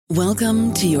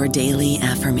Welcome to your daily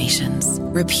affirmations.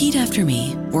 Repeat after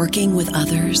me. Working with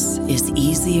others is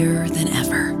easier than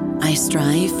ever. I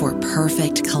strive for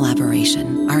perfect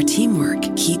collaboration. Our teamwork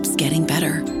keeps getting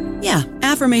better. Yeah,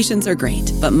 affirmations are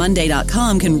great, but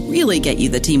Monday.com can really get you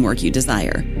the teamwork you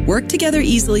desire. Work together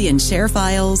easily and share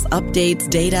files, updates,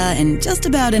 data, and just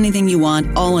about anything you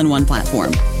want all in one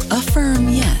platform. Affirm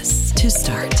yes to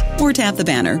start, or tap the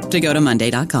banner to go to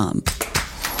Monday.com.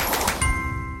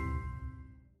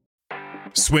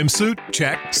 Swimsuit?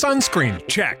 Check. Sunscreen?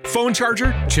 Check. Phone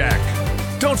charger?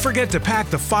 Check. Don't forget to pack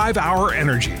the 5-Hour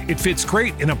Energy. It fits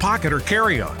great in a pocket or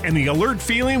carry-on, and the alert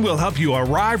feeling will help you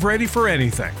arrive ready for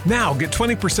anything. Now get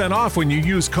 20% off when you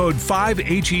use code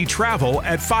 5HETRAVEL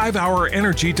at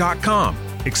 5hourenergy.com.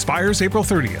 Expires April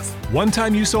 30th.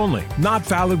 One-time use only. Not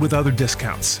valid with other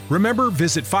discounts. Remember,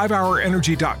 visit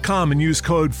 5hourenergy.com and use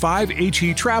code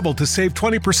 5HETRAVEL to save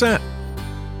 20%.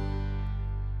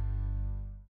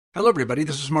 Hello, everybody.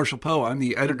 This is Marshall Poe. I'm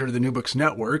the editor of the New Books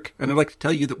Network, and I'd like to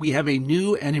tell you that we have a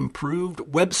new and improved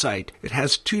website. It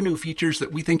has 2 new features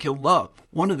that we think you'll love.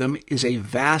 One of them is a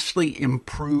vastly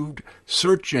improved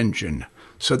search engine,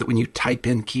 so that when you type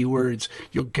in keywords,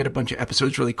 you'll get a bunch of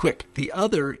episodes really quick. The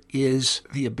other is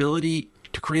the ability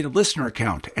to create a listener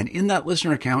account, and in that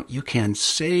listener account, you can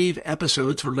save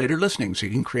episodes for later listening, so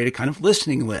you can create a kind of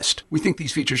listening list. We think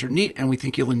these features are neat, and we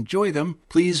think you'll enjoy them.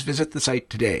 Please visit the site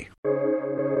today.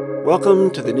 Welcome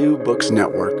to the New Books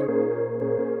Network.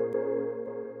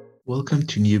 Welcome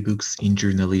to New Books in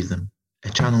Journalism, a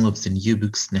channel of the New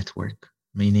Books Network.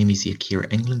 My name is Yakir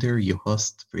Englander, your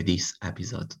host for this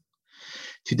episode.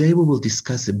 Today we will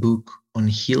discuss a book on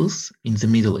hills in the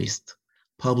Middle East,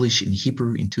 published in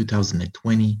Hebrew in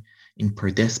 2020 in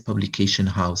Pardes Publication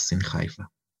House in Haifa.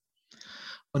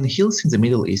 On Hills in the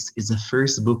Middle East is the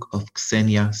first book of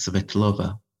Ksenia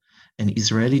Svetlova, an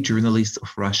Israeli journalist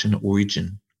of Russian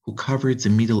origin, who covered the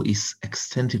Middle East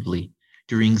extensively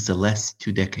during the last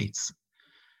 2 decades.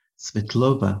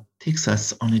 Svetlova takes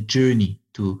us on a journey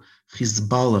to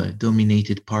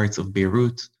Hezbollah-dominated parts of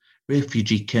Beirut,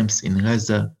 refugee camps in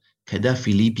Gaza,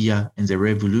 Gaddafi Libya, and the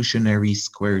revolutionary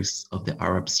squares of the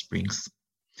Arab Springs.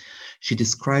 She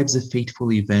describes the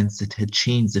fateful events that had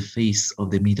changed the face of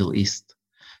the Middle East,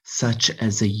 such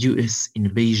as the US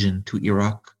invasion to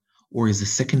Iraq or the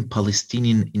Second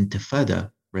Palestinian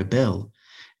Intifada, rebel,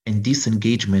 and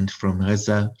disengagement from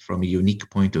Gaza from a unique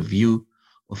point of view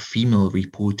of female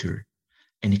reporter,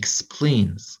 and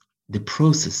explains the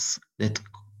process that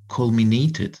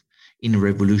culminated in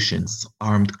revolutions,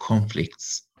 armed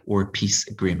conflicts, or peace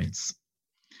agreements.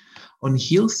 On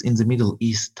Hills in the Middle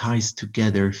East ties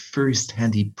together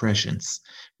first-hand impressions,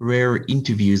 rare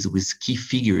interviews with key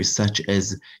figures such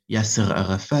as Yasser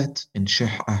Arafat and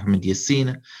Sheikh Ahmed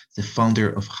Yassin, the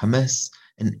founder of Hamas,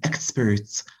 and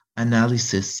experts'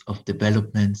 analysis of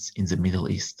developments in the Middle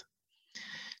East.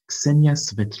 Ksenia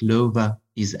Svetlova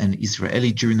is an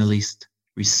Israeli journalist,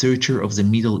 researcher of the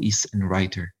Middle East, and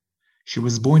writer. She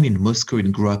was born in Moscow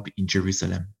and grew up in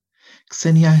Jerusalem.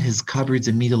 Ksenia has covered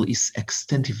the Middle East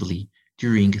extensively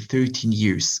during 13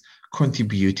 years,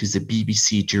 contributed to the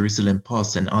BBC, Jerusalem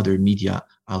Post, and other media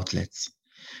outlets.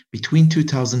 Between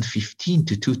 2015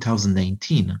 to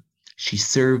 2019, she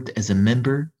served as a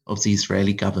member of the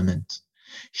Israeli government.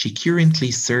 She currently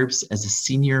serves as a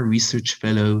senior research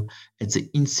fellow at the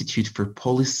Institute for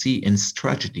Policy and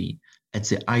Strategy at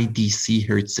the IDC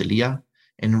Herzliya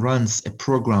and runs a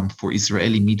program for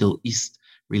Israeli Middle East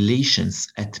relations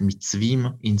at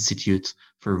Mitzvim Institute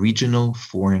for Regional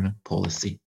Foreign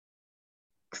Policy.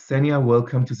 Ksenia,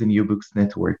 welcome to the New Books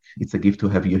Network. It's a gift to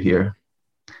have you here.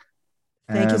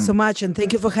 Thank you so much, and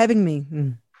thank you for having me.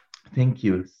 Thank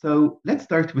you. So let's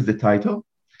start with the title.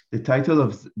 The title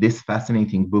of this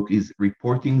fascinating book is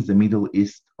Reporting the Middle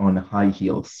East on High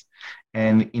Heels.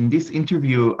 And in this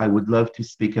interview, I would love to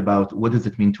speak about what does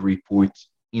it mean to report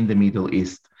in the Middle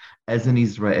East as an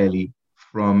Israeli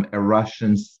from a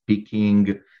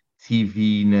Russian-speaking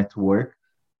TV network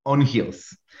on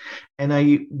Hills. And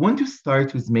I want to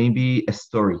start with maybe a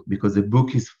story, because the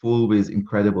book is full with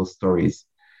incredible stories.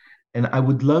 And I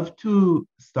would love to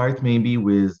start maybe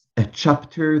with a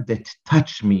chapter that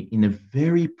touched me in a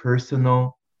very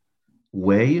personal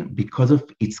way because of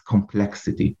its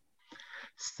complexity.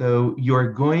 So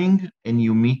you're going and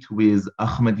you meet with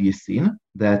Ahmed Yassin,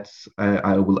 that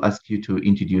I will ask you to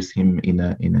introduce him in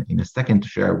a second to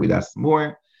share with us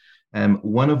more.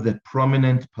 One of the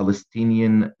prominent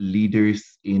Palestinian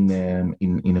leaders in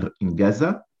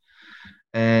Gaza,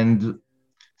 and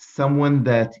someone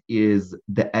that is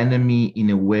the enemy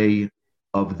in a way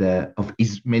of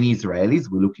many Israelis.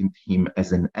 We look at him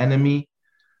as an enemy,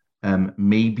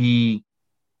 maybe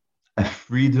a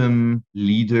freedom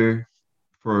leader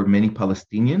for many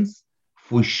Palestinians,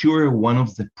 for sure one of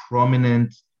the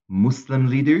prominent Muslim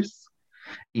leaders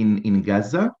in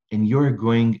Gaza, and you're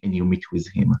going and you meet with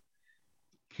him.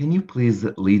 Can you please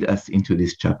lead us into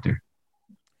this chapter?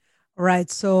 Right.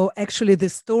 So actually the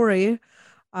story,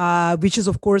 which is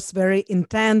of course very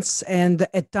intense and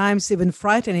at times even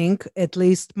frightening, at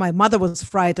least my mother was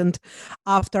frightened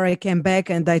after I came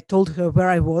back and I told her where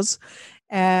I was.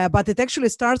 But it actually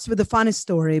starts with a funny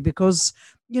story because,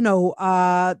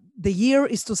 the year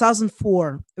is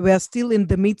 2004. We are still in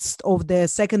the midst of the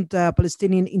second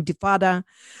Palestinian Intifada.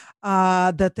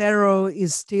 The terror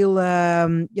is still,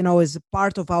 is a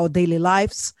part of our daily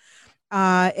lives.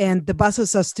 And the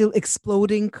buses are still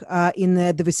exploding in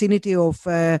the vicinity of,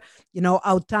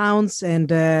 our towns and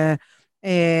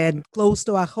close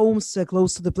to our homes,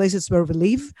 close to the places where we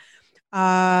live.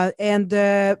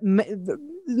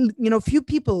 Few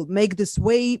people make this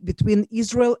way between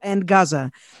Israel and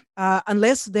Gaza,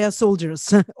 unless they are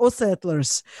soldiers or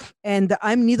settlers. And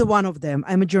I'm neither one of them.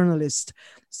 I'm a journalist.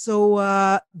 So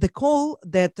the call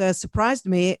that surprised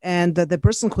me, and the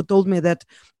person who told me that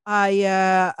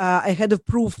I had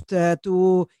approved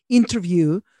to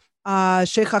interview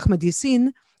Sheikh Ahmed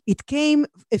Yassin, it came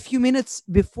a few minutes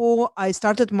before I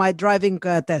started my driving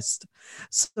test.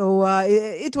 So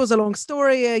it was a long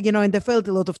story, and I failed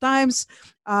a lot of times.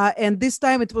 And this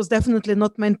time it was definitely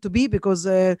not meant to be because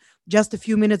just a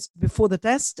few minutes before the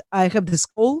test, I have this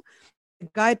call. The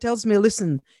guy tells me,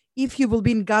 listen, if you will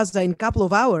be in Gaza in a couple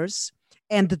of hours,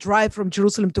 and the drive from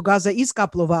Jerusalem to Gaza is a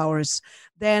couple of hours,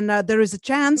 then there is a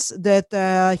chance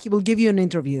that he will give you an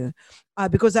interview.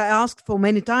 Because I asked for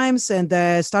many times and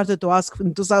started to ask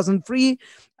in 2003,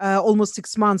 almost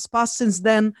 6 months passed since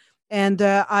then. And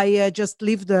I just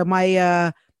left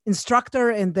my instructor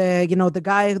and the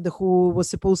guy who was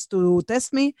supposed to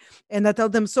test me. And I tell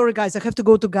them, sorry, guys, I have to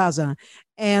go to Gaza.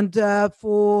 And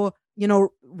for,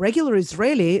 regular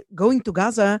Israeli going to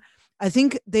Gaza, I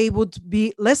think they would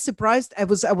be less surprised. I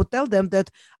would tell them that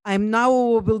I'm now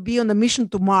will be on a mission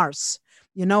to Mars.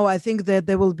 I think that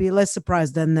they will be less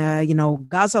surprised than,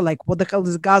 Gaza. Like, what the hell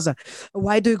is Gaza?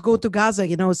 Why do you go to Gaza?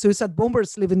 Suicide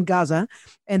bombers live in Gaza.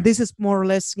 And this is more or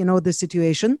less, the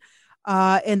situation.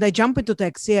 And I jump into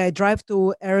taxi. I drive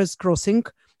to Erez crossing,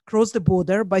 cross the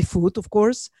border by foot, of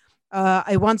course.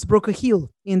 I once broke a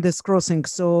heel in this crossing.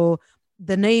 So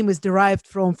the name is derived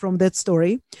from that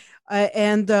story.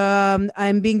 And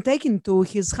I'm being taken to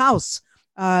his house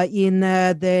in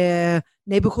the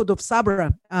neighborhood of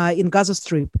Sabra in Gaza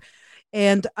Strip.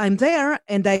 And I'm there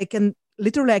and I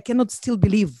cannot still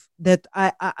believe that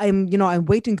I'm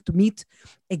waiting to meet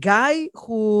a guy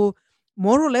who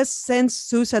more or less sends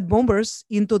suicide bombers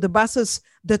into the buses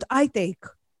that I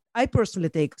personally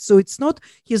take. So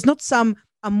he's not some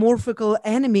amorphical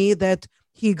enemy that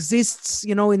he exists,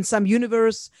 in some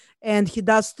universe, and he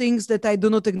does things that I do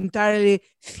not entirely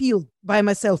feel by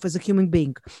myself as a human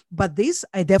being. But this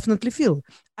I definitely feel.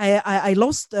 I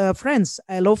lost friends.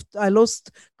 I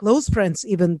lost close friends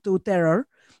even to terror.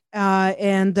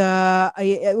 And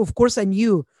of course, I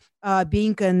knew,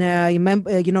 being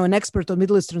an expert on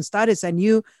Middle Eastern studies, I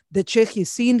knew that Sheikh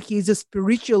Yassin, he's a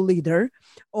spiritual leader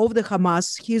of the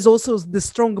Hamas. He's also the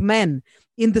strong man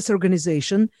in this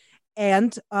organization.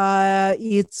 And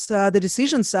the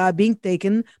decisions are being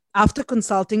taken after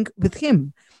consulting with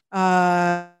him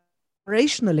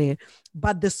rationally.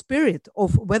 But the spirit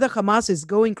of whether Hamas is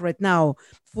going right now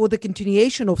for the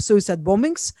continuation of suicide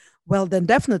bombings, well, then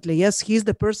definitely, yes, he's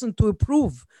the person to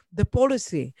approve the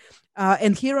policy.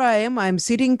 And here I am, I'm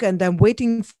sitting and I'm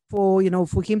waiting for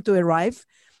him to arrive.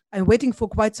 I'm waiting for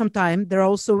quite some time. There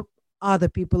are also other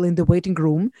people in the waiting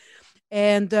room.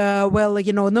 And,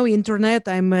 no internet.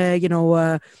 I'm,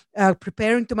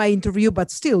 preparing to my interview,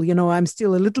 but still, I'm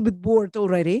still a little bit bored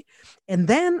already. And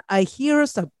then I hear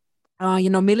some,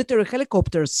 military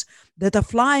helicopters that are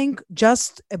flying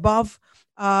just above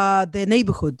the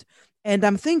neighborhood. And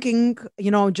I'm thinking,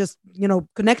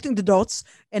 connecting the dots.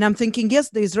 And I'm thinking, yes,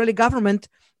 the Israeli government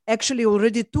actually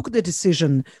already took the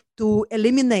decision to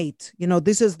eliminate,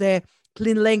 this is the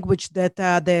clean language that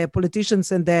the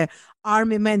politicians and the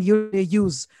army men usually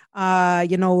use,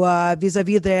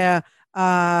 vis-a-vis their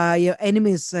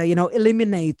enemies,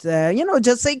 eliminate,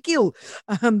 just say kill.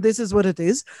 This is what it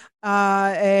is.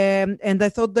 And I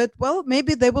thought that, well,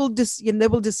 maybe they will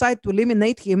decide to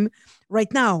eliminate him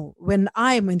right now when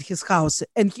I'm in his house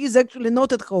and he's actually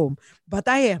not at home, but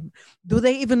I am. Do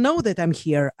they even know that I'm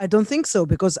here? I don't think so,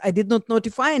 because I did not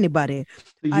notify anybody.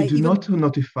 So you do not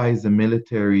notify the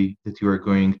military that you are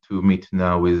going to meet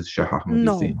now with Sheikh Ahmed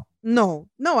Yassin? No,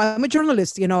 I'm a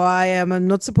journalist. I am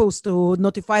not supposed to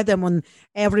notify them on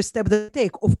every step that they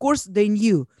take. Of course, they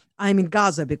knew I'm in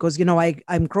Gaza because,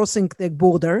 I'm crossing the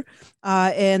border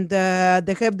and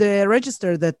they have the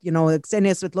register that,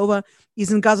 Ksenia Svetlova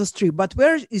is in Gaza Strip. But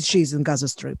where is she in Gaza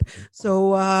Strip?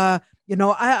 So, I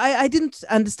didn't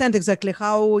understand exactly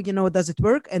how, does it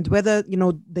work and whether,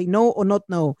 they know or not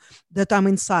know that I'm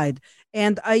inside.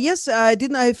 And yes,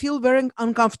 I feel very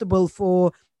uncomfortable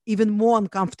for even more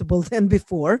uncomfortable than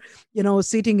before,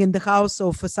 sitting in the house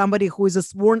of somebody who is a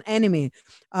sworn enemy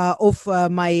of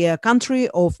my country,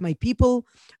 of my people,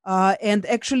 and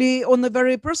actually on a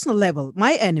very personal level,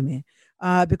 my enemy.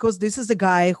 Because this is the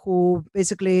guy who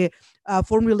basically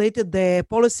formulated the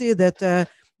policy that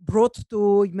brought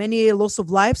to many loss of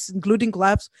lives, including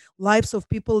lives of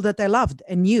people that I loved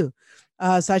and knew,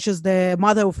 such as the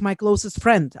mother of my closest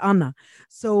friend, Anna.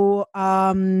 So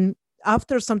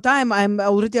after some time, I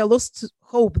lost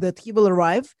hope that he will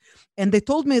arrive. And they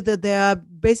told me that they are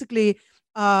basically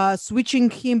switching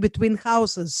him between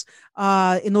houses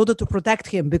in order to protect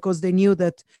him because they knew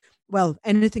that, well,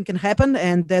 anything can happen.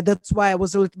 And that's why I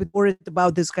was a little bit worried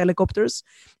about these helicopters.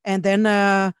 And then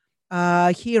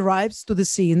he arrives to the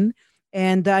scene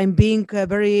and I'm being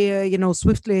very,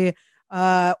 swiftly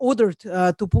ordered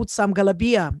to put some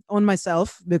galabia on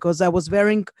myself because I was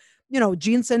wearing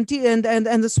jeans and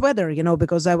the sweater,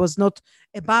 because I was not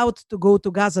about to go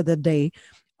to Gaza that day.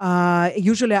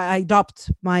 Usually I adopt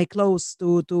my clothes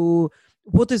to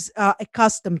what is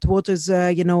accustomed, what is,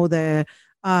 the,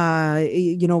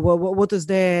 what is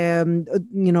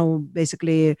the,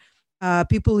 basically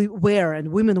people wear and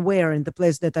women wear in the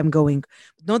place that I'm going.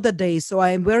 Not that day. So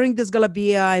I'm wearing this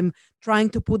galabia. I'm trying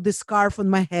to put this scarf on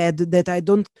my head that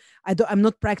I'm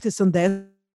not practicing that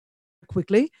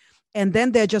quickly. And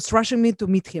then they're just rushing me to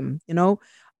meet him.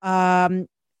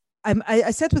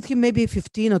 I sat with him maybe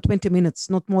 15 or 20 minutes,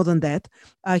 not more than that.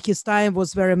 His time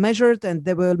was very measured and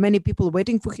there were many people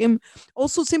waiting for him.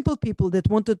 Also simple people that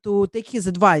wanted to take his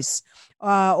advice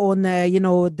on,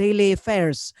 daily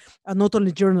affairs, not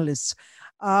only journalists.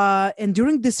 And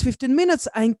during these 15 minutes,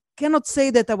 I cannot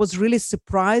say that I was really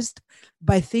surprised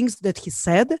by things that he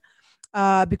said.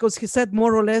 Because he said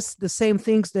more or less the same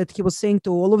things that he was saying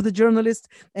to all of the journalists,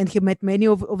 and he met many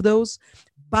of those.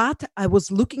 But I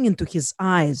was looking into his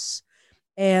eyes,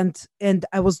 and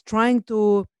I was trying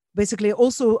to basically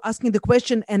also asking the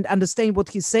question and understand what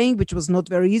he's saying, which was not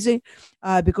very easy,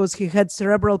 because he had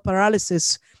cerebral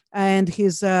paralysis and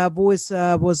his voice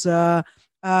was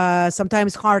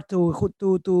sometimes hard to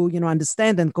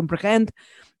understand and comprehend.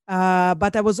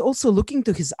 But I was also looking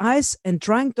to his eyes and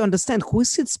trying to understand who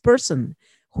is this person,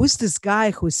 who is this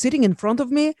guy who is sitting in front of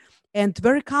me and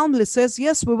very calmly says,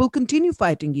 yes, we will continue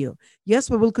fighting you. Yes,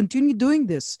 we will continue doing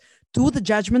this to the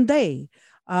judgment day.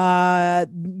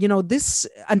 This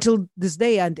until this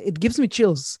day, and it gives me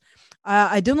chills.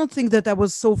 I do not think that I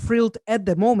was so thrilled at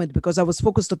the moment because I was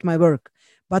focused on my work.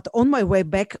 But on my way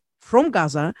back from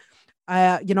Gaza,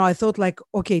 I thought like,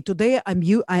 okay, today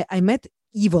I met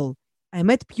evil. I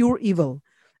met pure evil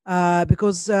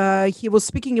because he was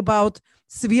speaking about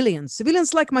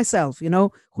civilians like myself,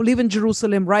 who live in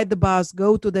Jerusalem, ride the bus,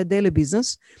 go to their daily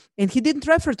business. And he didn't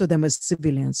refer to them as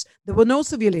civilians. There were no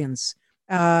civilians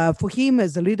for him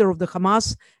as the leader of the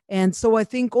Hamas. And so I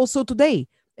think also today,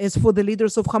 as for the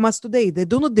leaders of Hamas today, they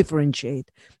do not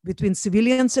differentiate between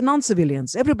civilians and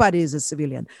non-civilians. Everybody is a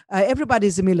civilian. Everybody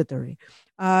is a military.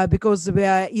 Because we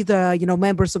are either,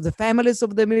 members of the families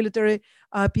of the military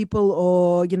people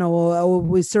or, or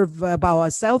we serve by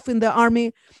ourselves in the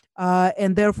army.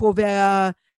 And therefore we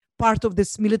are part of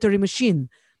this military machine.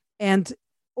 And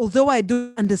although I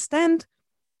do understand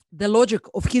the logic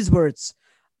of his words,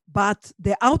 but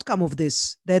the outcome of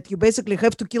this, that you basically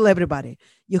have to kill everybody.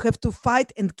 You have to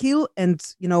fight and kill and,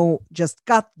 just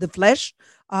cut the flesh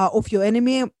of your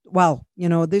enemy. Well,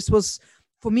 this was,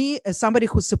 for me, as somebody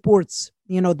who supports,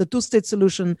 the two-state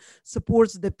solution,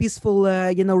 supports the peaceful,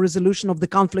 resolution of the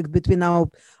conflict between our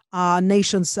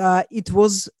nations. It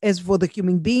was, as for the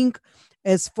human being,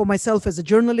 as for myself as a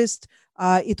journalist,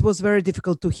 it was very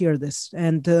difficult to hear this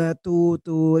and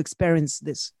to experience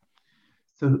this.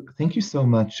 So thank you so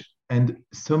much. And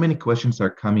so many questions are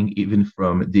coming even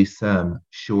from this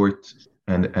short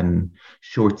and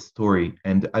short story.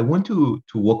 And I want to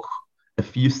walk a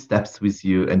few steps with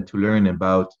you and to learn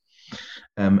about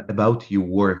your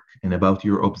work and about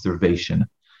your observation.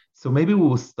 So maybe we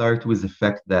will start with the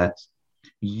fact that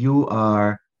you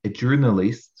are a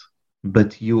journalist,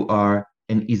 but you are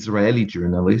an Israeli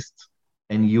journalist,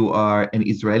 and you are an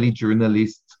Israeli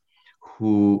journalist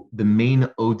who the main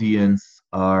audience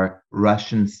are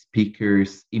Russian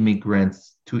speakers,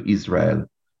 immigrants to Israel.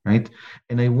 right?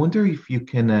 And I wonder if you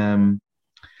can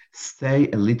say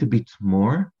a little bit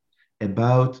more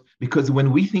about, because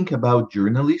when we think about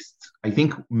journalists, I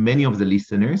think many of the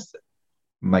listeners,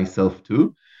 myself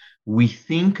too, we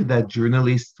think that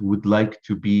journalists would like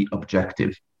to be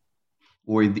objective,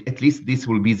 or at least this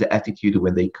will be the attitude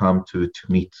when they come to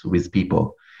meet with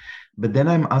people. But then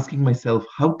I'm asking myself,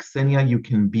 how, Ksenia, you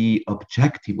can be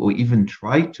objective or even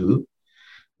try to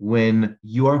when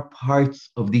you are part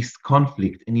of this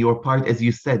conflict and you're part, as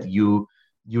you said, you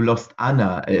lost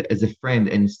Anna as a friend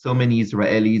and so many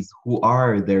Israelis who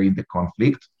are there in the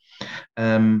conflict.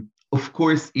 Of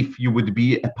course, if you would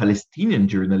be a Palestinian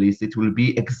journalist, it will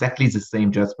be exactly the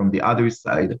same just from the other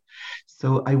side.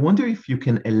 So I wonder if you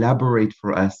can elaborate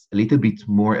for us a little bit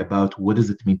more about what does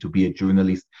it mean to be a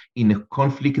journalist in a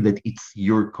conflict that it's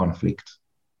your conflict.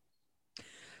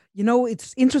 You know,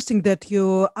 it's interesting that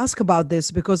you ask about this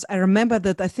because I remember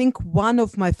that I think one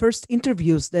of my first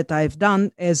interviews that I've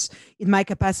done as in my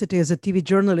capacity as a TV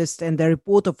journalist and a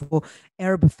reporter for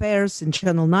Arab Affairs in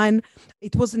Channel 9,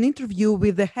 it was an interview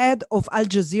with the head of Al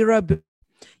Jazeera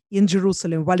in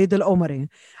Jerusalem, Walid al-Omari.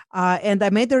 And I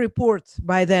made a report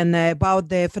by then about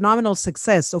the phenomenal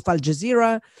success of Al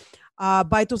Jazeera.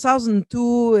 By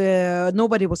 2002,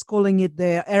 nobody was calling it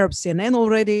the Arab CNN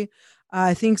already.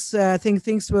 I think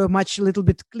things were much a little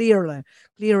bit clearer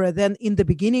than in the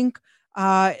beginning.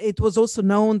 It was also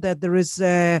known that there is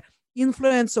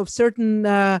influence of certain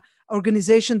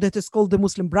organization that is called the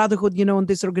Muslim Brotherhood,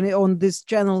 on this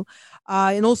channel,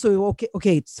 and also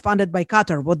okay, it's funded by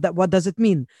Qatar. What does it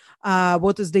mean?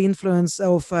 What is the influence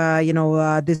of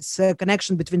this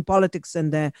connection between politics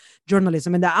and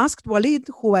journalism? And I asked Walid,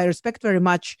 who I respect very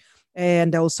much,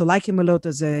 and I also like him a lot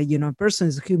as a person,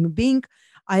 as a human being.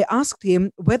 I asked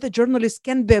him whether journalists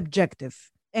can be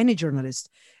objective, any journalist.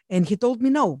 And he told me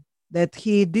no, that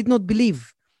he did not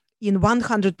believe in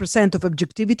 100% of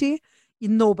objectivity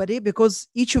in nobody, because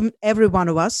each and every one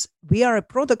of us, we are a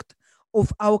product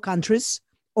of our countries,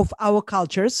 of our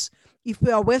cultures. If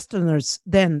we are Westerners,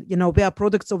 then, we are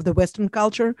products of the Western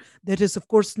culture that is, of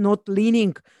course, not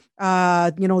leaning,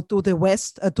 to the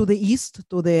West, to the East,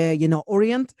 to the,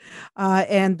 Orient.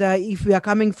 And if we are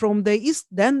coming from the East,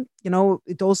 then,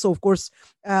 it also, of course,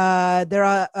 there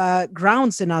are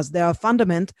grounds in us, there are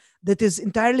fundament that is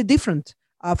entirely different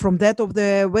from that of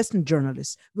the Western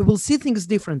journalists. We will see things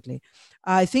differently.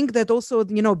 I think that also,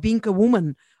 being a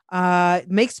woman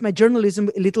makes my journalism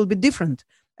a little bit different.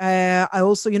 I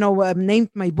also, named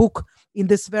my book in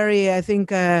this very, I think,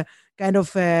 kind of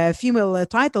female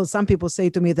title. Some people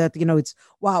say to me that, it's,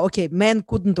 wow, okay, men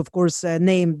couldn't, of course,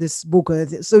 name this book.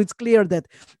 So it's clear that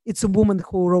it's a woman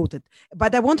who wrote it.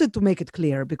 But I wanted to make it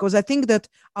clear because I think that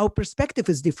our perspective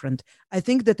is different. I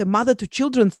think that a mother to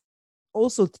children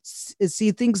also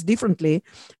see things differently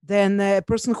than a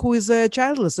person who is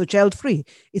childless or child-free.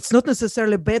 It's not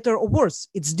necessarily better or worse.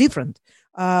 It's different.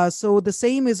 So the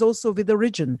same is also with the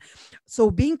region.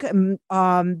 So being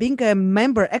a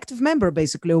member, active member,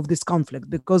 basically, of this conflict,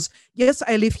 because yes,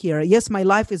 I live here. Yes, my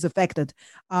life is affected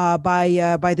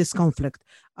by this conflict.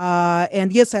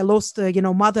 And yes, I lost,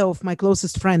 mother of my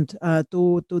closest friend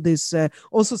to this.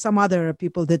 Also, some other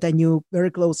people that I knew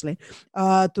very closely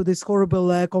to this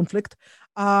horrible conflict.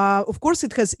 Of course,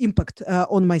 it has impact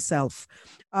on myself,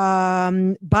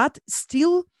 but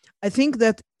still, I think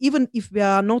that even if we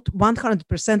are not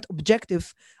 100%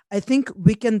 objective, I think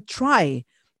we can try,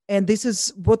 and this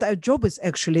is what our job is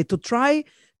actually, to try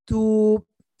to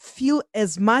feel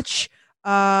as much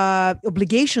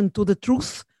obligation to the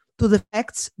truth, to the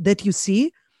facts that you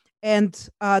see, and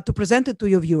to present it to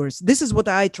your viewers. This is what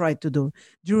I try to do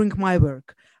during my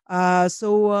work.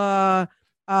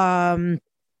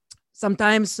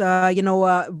 Sometimes,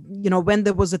 when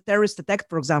there was a terrorist attack,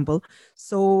 for example,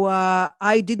 so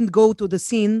I didn't go to the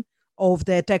scene of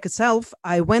the attack itself.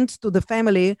 I went to the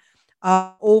family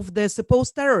of the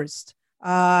supposed terrorist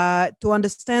to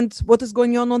understand what is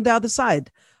going on the other side.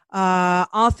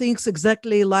 Are things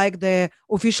exactly like the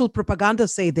official propaganda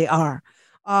say they are?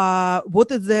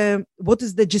 What is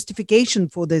the justification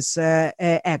for this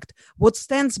act? What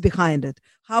stands behind it?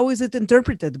 How is it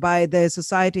interpreted by the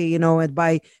society, and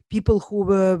by people who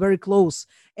were very close?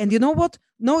 And you know what?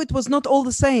 No, it was not all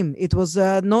the same. It was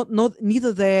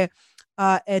neither the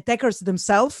attackers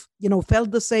themselves,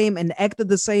 felt the same and acted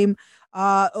the same.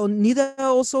 Or neither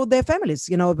also their families,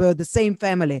 the same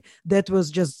family that was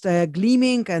just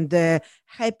gleaming and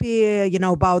happy,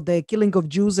 about the killing of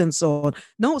Jews and so on.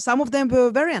 No, some of them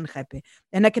were very unhappy.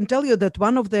 And I can tell you that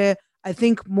one of the, I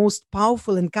think, most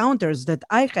powerful encounters that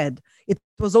I had, it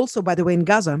was also, by the way, in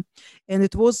Gaza, and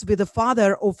it was with the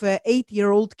father of an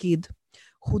 8-year-old kid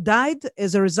who died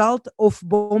as a result of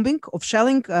bombing, of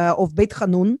shelling of Beit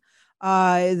Hanun,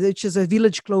 which is a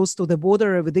village close to the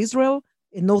border with Israel,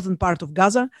 in northern part of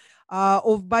Gaza,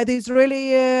 by the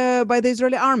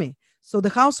Israeli army. So the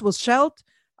house was shelled.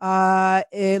 Later,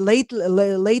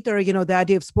 the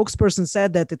IDF spokesperson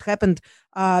said that it happened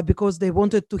because they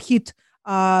wanted to hit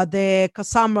the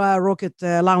Qassam rocket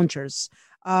launchers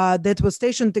that were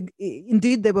stationed.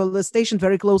 Indeed, they were stationed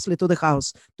very closely to the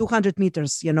house, 200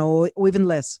 meters, or even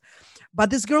less.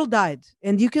 But this girl died,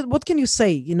 and what can you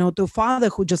say, to a father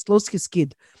who just lost his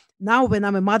kid? Now, when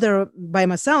I'm a mother by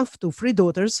myself to 3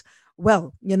 daughters,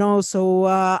 well, so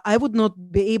I would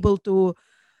not be able to,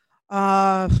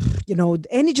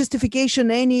 any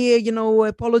justification, any,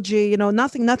 apology,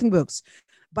 nothing works.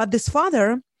 But this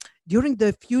father, during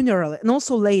the funeral and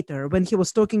also later, when he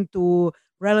was talking to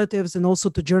relatives and also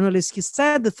to journalists, he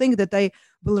said the thing that I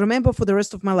will remember for the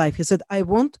rest of my life. He said, I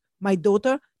want my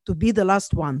daughter to be the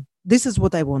last one. This is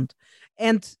what I want.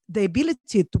 And the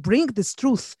ability to bring this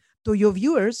truth to your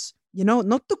viewers,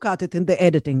 not to cut it in the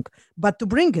editing, but to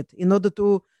bring it in order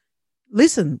to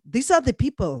listen. These are the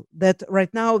people that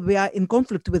right now we are in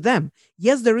conflict with them.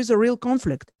 Yes, there is a real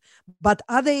conflict, but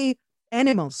are they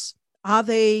animals? Are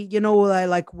they,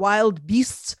 like wild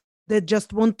beasts that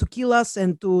just want to kill us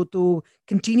and to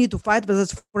continue to fight with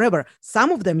us forever?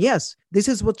 Some of them, yes, this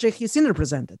is what Sheikh Yassin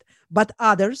represented. But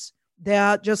others, they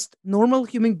are just normal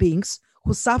human beings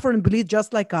who suffer and bleed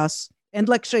just like us and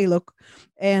like Shylock.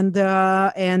 And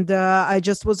I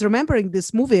just was remembering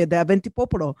this movie, the Aventi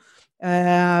Popolo,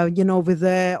 with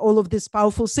all of these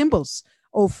powerful symbols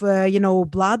of,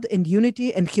 blood and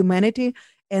unity and humanity.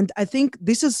 And I think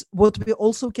this is what we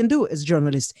also can do as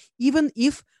journalists, even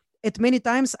if at many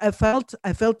times I felt,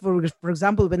 for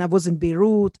example, when I was in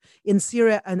Beirut, in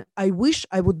Syria, and I wish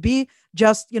I would be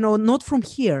just, not from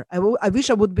here. I wish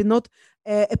I would be not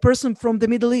a person from the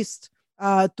Middle East,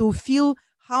 to feel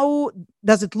how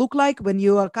does it look like when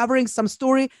you are covering some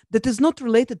story that is not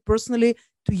related personally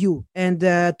to you and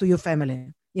to your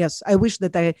family. Yes, I wish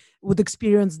that I would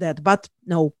experience that, but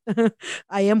no,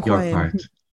 I am who I am.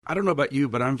 I don't know about you,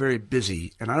 but I'm very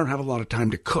busy and I don't have a lot of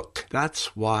time to cook.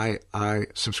 That's why I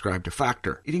subscribe to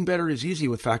Factor. Eating better is easy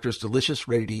with Factor's delicious,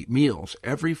 ready-to-eat meals.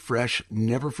 Every fresh,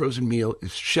 never frozen meal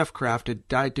is chef-crafted,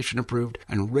 dietitian approved,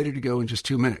 and ready to go in just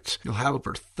 2 minutes. You'll have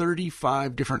over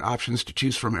 35 different options to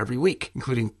choose from every week,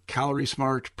 including Calorie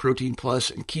Smart, Protein Plus,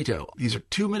 and Keto. These are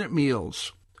 2-minute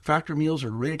meals. Factor meals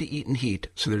are ready to eat and heat,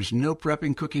 so there's no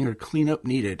prepping, cooking, or cleanup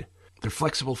needed. They're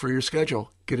flexible for your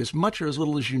schedule. Get as much or as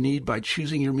little as you need by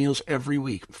choosing your meals every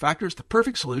week. Factor is the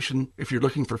perfect solution if you're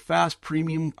looking for fast,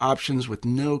 premium options with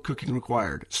no cooking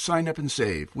required. Sign up and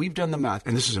save. We've done the math,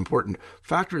 and this is important.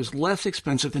 Factor is less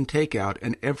expensive than takeout,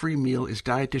 and every meal is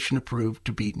dietitian approved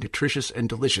to be nutritious and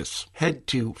delicious. Head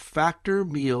to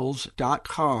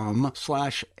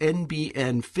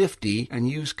factormeals.com/NBN50 and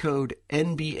use code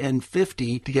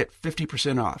NBN50 to get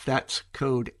 50% off. That's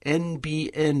code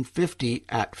NBN50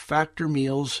 at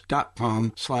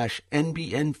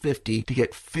factormeals.com/NBN50 to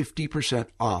get 50%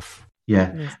 off.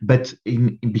 Yeah, yes. But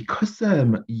because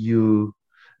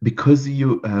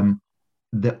you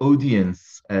the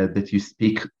audience that you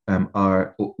speak and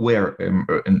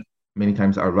many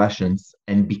times are Russians,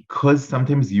 and because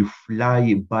sometimes you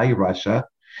fly by Russia,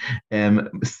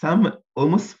 some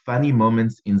almost funny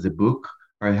moments in the book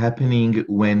are happening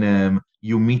when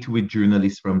you meet with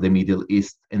journalists from the Middle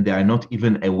East and they are not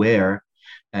even aware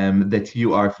that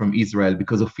you are from Israel,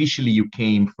 because officially you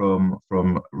came from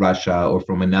Russia or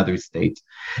from another state.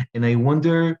 And I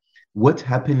wonder what's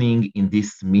happening in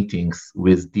these meetings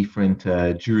with different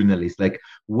journalists. Like,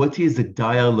 what is the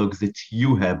dialogues that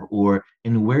you have,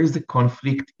 and where is the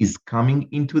conflict is coming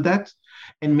into that?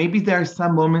 And maybe there are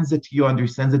some moments that you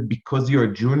understand that because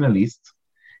you're a journalist,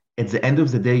 at the end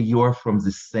of the day, you are from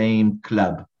the same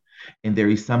club, and there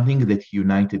is something that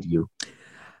united you.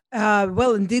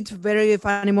 Well, indeed, very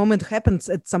funny moment happens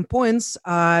at some points,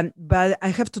 but I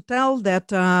have to tell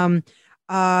that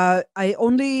I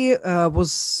only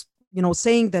was,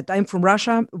 saying that I'm from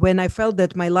Russia when I felt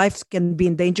that my life can be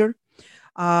in danger,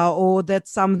 or that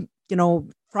some,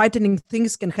 frightening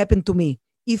things can happen to me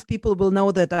if people will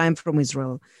know that I'm from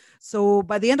Israel. So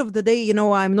by the end of the day,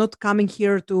 I'm not coming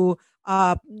here to,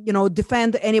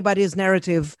 defend anybody's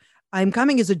narrative. I'm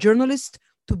coming as a journalist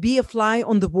to be a fly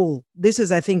on the wall. This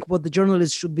is, I think, what the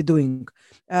journalists should be doing,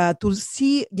 to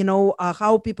see,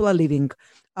 how people are living,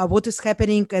 what is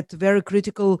happening at very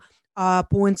critical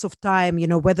points of time,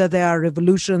 whether there are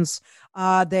revolutions,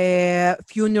 the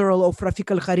funeral of Rafik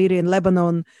al-Hariri in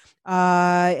Lebanon,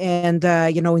 and,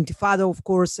 Intifada, of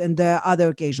course, and other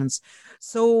occasions.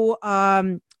 So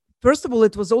first of all,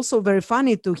 it was also very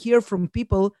funny to hear from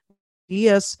people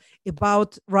ideas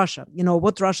about Russia,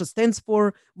 what Russia stands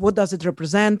for, what does it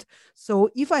represent. So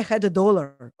if I had $1,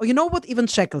 or what, even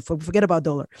shekel, forget about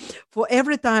dollar, for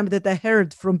every time that I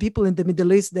heard from people in the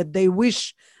Middle East that they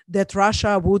wish that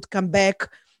Russia would come back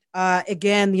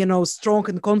again, strong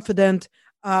and confident,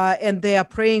 and they are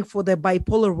praying for the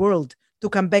bipolar world to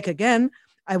come back again,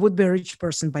 I would be a rich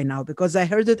person by now, because I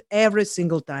heard it every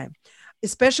single time,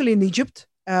 especially in Egypt,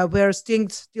 where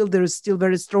still there is still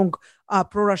very strong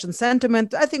pro-Russian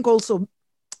sentiment. I think also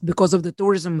because of the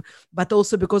tourism, but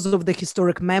also because of the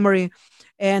historic memory.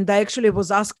 And I actually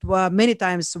was asked many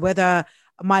times whether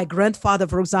my grandfather,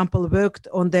 for example, worked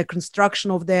on the construction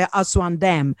of the Aswan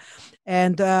Dam.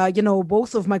 And,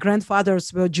 both of my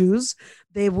grandfathers were Jews.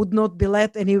 They would not be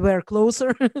let anywhere close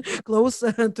to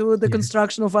the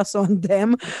construction of Aswan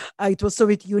Dam. It was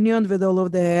Soviet Union with all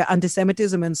of the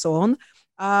anti-Semitism and so on.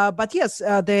 But yes,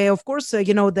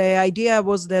 the idea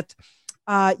was that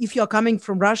if you are coming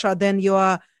from Russia, then you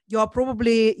are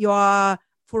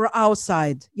for our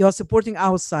side. You are supporting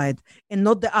our side and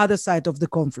not the other side of the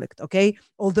conflict. Okay,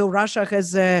 although Russia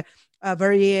has a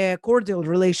very cordial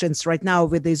relations right now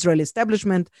with the Israeli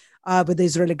establishment, with the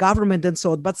Israeli government, and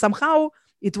so on, but somehow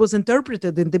it was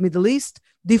interpreted in the Middle East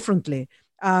differently.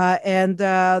 Then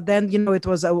it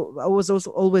was. I was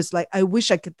also always like, I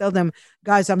wish I could tell them,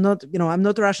 guys, I'm not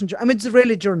a Russian. I'm an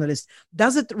Israeli journalist.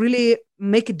 Does it really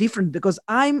make a difference? Because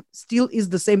I'm still is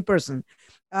the same person.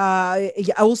 I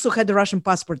also had a Russian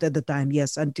passport at the time,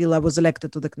 yes, until I was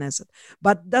elected to the Knesset.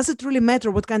 But does it really matter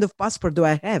what kind of passport do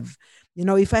I have?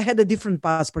 If I had a different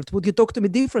passport, would you talk to me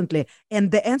differently?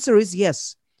 And the answer is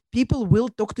yes. People will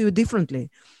talk to you differently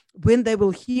when they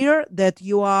will hear that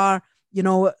you are,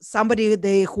 somebody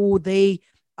who they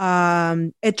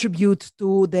attribute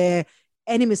to the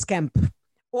enemy's camp,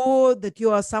 or that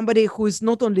you are somebody who is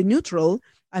not only neutral.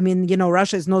 I mean,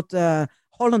 Russia is not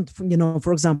Holland,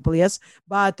 for example, yes,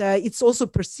 but it's also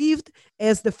perceived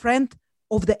as the friend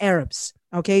of the Arabs.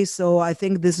 Okay, so I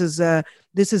think this is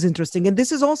interesting, and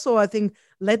this is also, I think,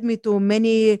 led me to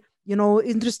many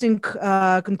interesting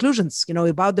conclusions,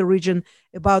 about the region,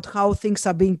 about how things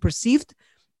are being perceived,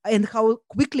 and how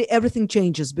quickly everything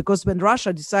changes. Because when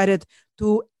Russia decided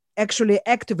to actually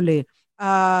actively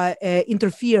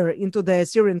interfere into the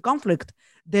Syrian conflict,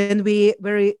 then we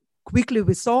very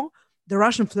quickly saw the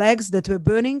Russian flags that were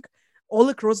burning all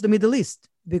across the Middle East,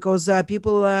 because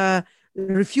people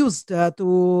refused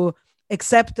to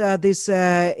accept this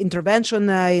intervention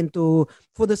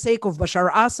for the sake of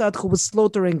Bashar Assad, who was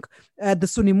slaughtering the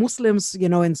Sunni Muslims,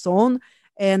 and so on.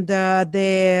 And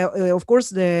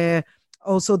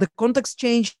also the context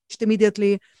changed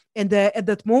immediately. And at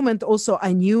that moment, also,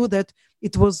 I knew that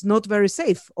it was not very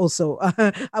safe. Also,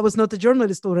 I was not a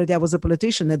journalist already. I was a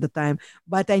politician at the time.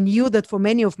 But I knew that for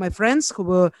many of my friends who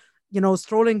were,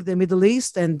 strolling the Middle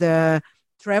East and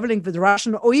traveling with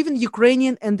Russian or even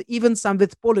Ukrainian and even some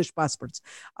with Polish passports,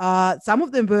 some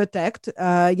of them were attacked,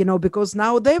 because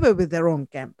now they were with their own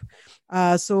camp.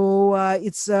 So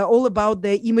it's all about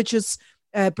the images,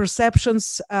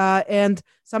 perceptions, and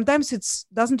sometimes it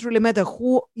doesn't really matter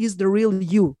who is the real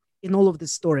you in all of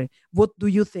this story. What do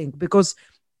you think? Because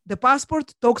the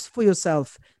passport talks for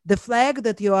yourself. The flag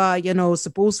that you are,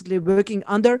 supposedly working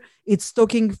under, it's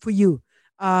talking for you.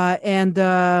 I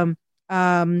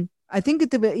think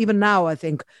even now, I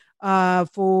think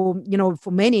for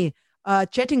many,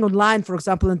 chatting online, for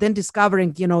example, and then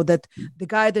discovering, that the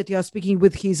guy that you are speaking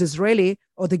with, he's Israeli,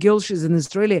 or the girl, she's an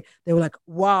Israeli, they were like,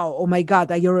 wow, oh my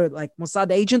God, are you like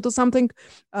Mossad agent or something?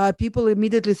 People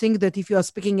immediately think that if you are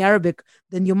speaking Arabic,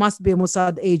 then you must be a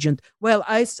Mossad agent. Well,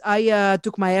 I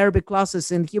took my Arabic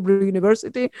classes in Hebrew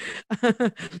University.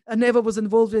 I never was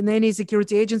involved in any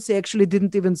security agency, actually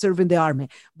didn't even serve in the army.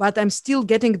 But I'm still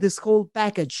getting this whole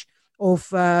package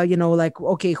of,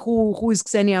 okay, who is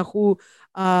Ksenia,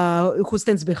 who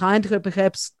stands behind her,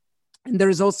 perhaps. And there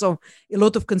is also a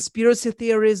lot of conspiracy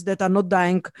theories that are not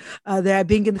dying. They are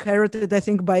being inherited, I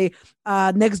think, by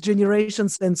next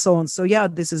generations and so on. So, yeah,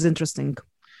 this is interesting.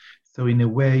 So in a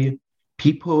way,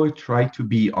 people try to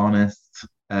be honest,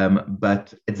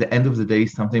 but at the end of the day,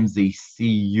 sometimes they see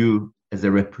you as a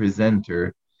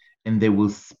representative and they will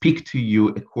speak to you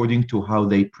according to how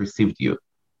they perceived you.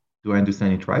 Do I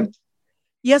understand it right?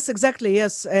 Yes, exactly.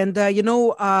 Yes. And,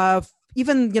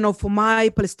 even, for my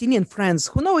Palestinian friends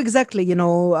who know exactly,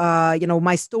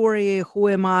 my story, who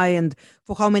am I, and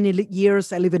for how many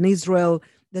years I live in Israel,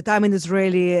 that I'm an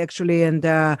Israeli, actually, and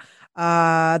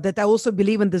that I also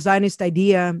believe in the Zionist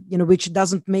idea, which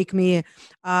doesn't make me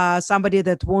somebody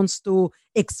that wants to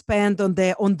expand on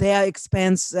their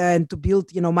expense and to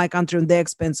build, my country on their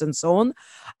expense and so on.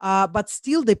 But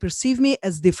still, they perceive me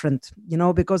as different,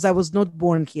 because I was not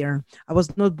born here. I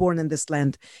was not born in this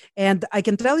land. And I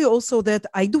can tell you also that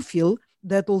I do feel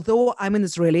that although I'm an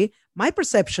Israeli, my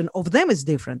perception of them is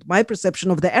different. My perception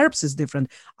of the Arabs is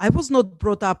different. I was not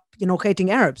brought up,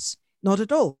 hating Arabs, not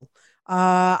at all.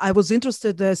 I was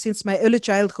interested since my early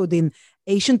childhood in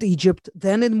ancient Egypt,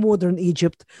 then in modern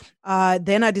Egypt.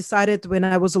 Then I decided when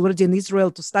I was already in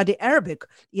Israel to study Arabic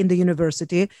in the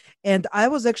university. And I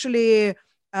was actually,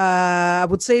 I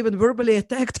would say, even verbally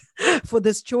attacked for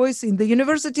this choice in the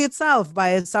university itself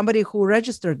by somebody who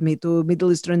registered me to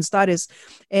Middle Eastern Studies.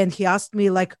 And he asked me,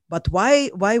 like, but why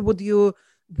would you,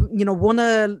 want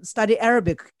to study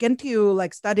Arabic? Can't you,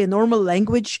 study a normal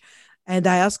language? And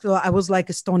I asked her, I was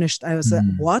astonished. I was like,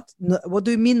 what? What do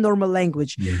you mean normal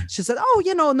language? Yeah. She said,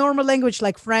 normal language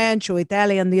like French or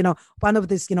Italian, one of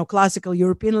these, classical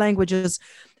European languages.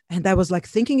 And I was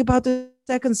thinking about it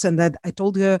seconds. And that I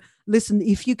told her, listen,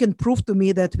 if you can prove to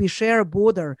me that we share a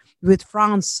border with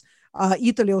France,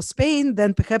 Italy or Spain,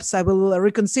 then perhaps I will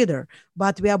reconsider.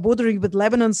 But we are bordering with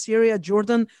Lebanon, Syria,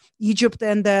 Jordan, Egypt,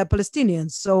 and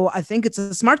Palestinians. So I think it's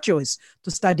a smart choice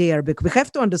to study Arabic. We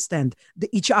have to understand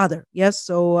each other. Yes.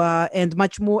 So, and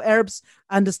much more Arabs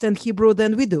understand Hebrew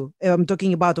than we do. I'm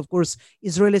talking about, of course,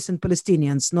 Israelis and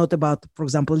Palestinians, not about, for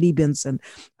example, Libyans and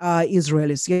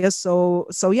Israelis. Yes. So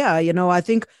yeah, I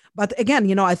think, but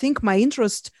again, I think my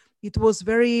interest, it was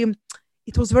very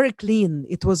clean.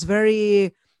 It was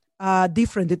very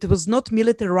different. It was not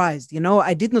militarized.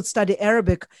 I did not study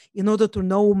Arabic in order to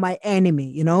know my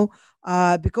enemy,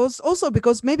 because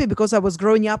I was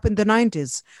growing up in the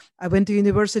 90s. I went to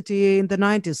university in the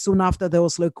 90s, soon after the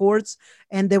Oslo Accords.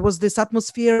 And there was this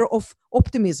atmosphere of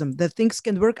optimism that things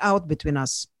can work out between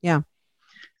us. Yeah.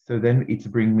 So then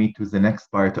it brings me to the next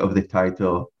part of the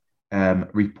title,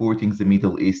 reporting the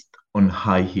Middle East on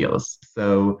high heels.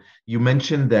 So you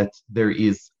mentioned that there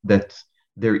is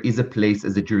a place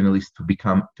as a journalist to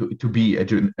be a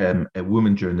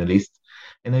woman journalist.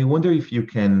 And I wonder if you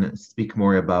can speak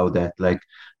more about that. Like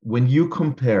when you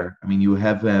compare, you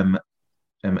have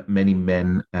many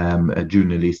men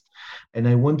journalists, and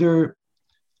I wonder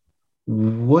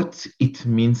what it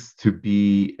means to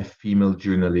be a female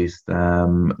journalist,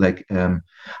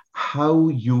 how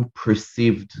you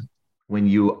perceived when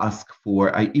you ask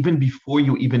for, even before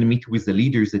you even meet with the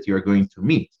leaders that you're going to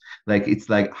meet, it's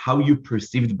how you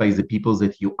perceived by the people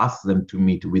that you ask them to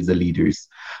meet with the leaders.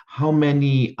 How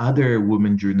many other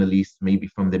women journalists, maybe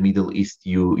from the Middle East,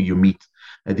 you meet?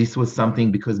 This was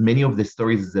something, because many of the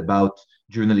stories is about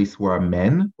journalists who are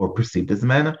men or perceived as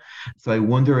men. So I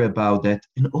wonder about that.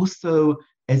 And also,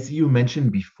 as you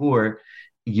mentioned before,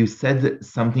 you said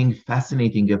something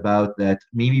fascinating about that,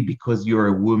 maybe because you're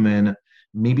a woman,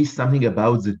 maybe something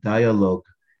about the dialogue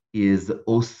is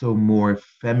also more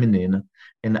feminine.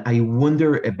 And I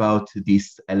wonder about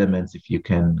these elements, if you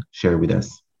can share with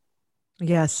us.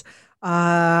 Yes.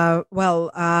 First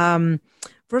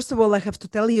of all, I have to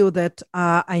tell you that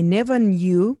I never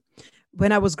knew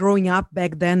when I was growing up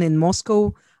back then in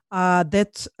Moscow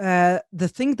that the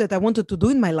thing that I wanted to do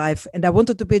in my life, and I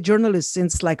wanted to be a journalist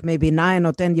since maybe 9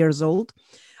 or 10 years old,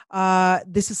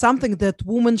 this is something that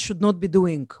women should not be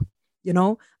doing.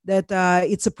 That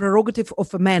it's a prerogative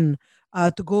of a man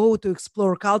to go to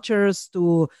explore cultures,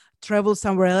 to travel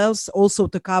somewhere else, also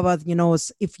to cover,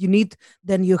 if you need,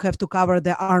 then you have to cover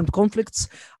the armed conflicts.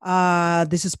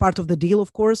 This is part of the deal,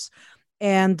 of course.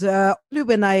 And only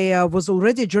when I was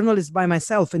already a journalist by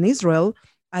myself in Israel,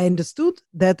 I understood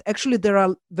that actually there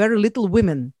are very little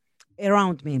women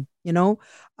around me,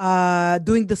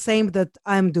 doing the same that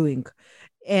I'm doing.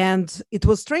 And it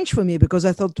was strange for me because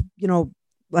I thought,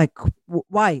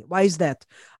 why is that?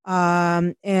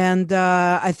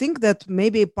 I think that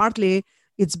maybe partly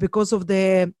it's because of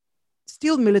the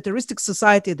still militaristic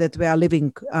society that we are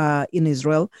living in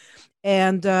Israel.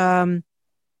 And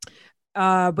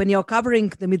when you're covering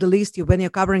the Middle East, when you're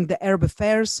covering the Arab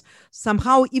affairs,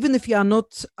 somehow, even if you are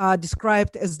not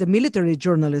described as the military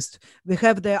journalist, we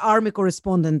have the army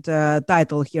correspondent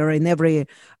title here in every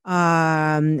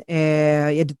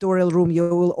editorial room.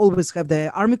 You will always have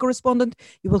the army correspondent.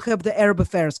 You will have the Arab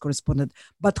affairs correspondent.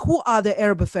 But who are the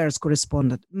Arab affairs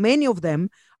correspondent? Many of them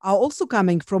are also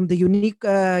coming from the unique,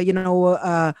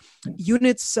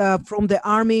 units from the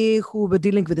army who were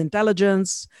dealing with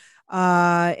intelligence,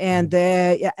 and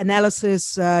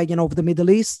analysis, of the Middle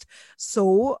East.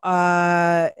 So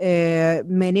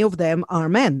many of them are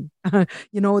men.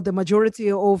 The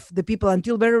majority of the people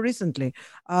until very recently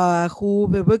who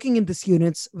were working in these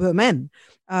units were men.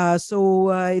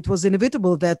 So it was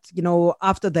inevitable that,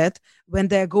 after that, when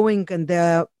they're going and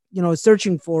they're,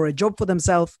 searching for a job for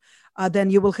themselves, then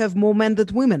you will have more men than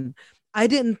women. I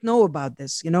didn't know about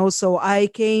this, so I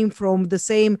came from the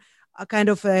same kind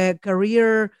of a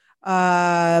career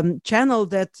channel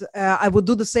that I would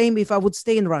do the same if I would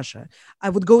stay in Russia. I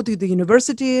would go to the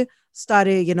university,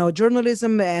 study,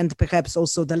 journalism and perhaps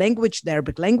also the language, the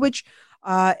Arabic language,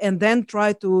 and then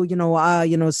try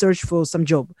to, search for some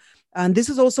job. And this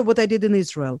is also what I did in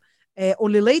Israel.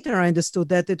 Only later I understood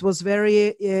that it was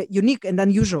very unique and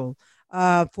unusual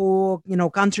for,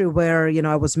 country where,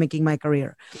 I was making my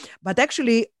career. But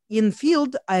actually in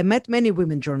field, I met many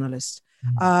women journalists.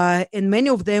 And many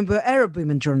of them were Arab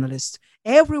women journalists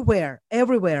everywhere,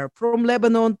 from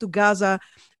Lebanon to Gaza.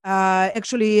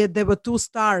 Actually, there were two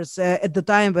stars at the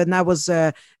time when I was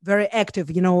very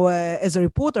active, as a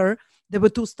reporter. There were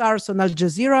two stars on Al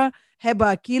Jazeera,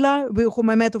 Heba Akila, whom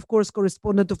I met, of course,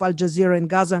 correspondent of Al Jazeera in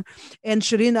Gaza, and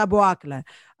Shireen Abu Akleh.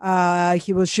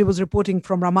 She was reporting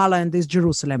from Ramallah and East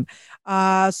Jerusalem.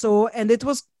 And it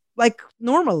was like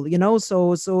normal,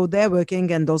 so they're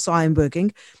working and also I'm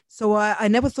working. So I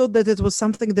never thought that it was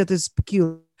something that is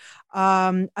peculiar.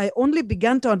 I only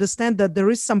began to understand that there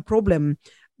is some problem,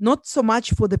 not so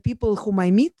much for the people whom I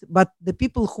meet, but the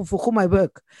people for whom I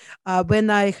work.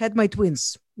 When I had my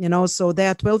twins, so they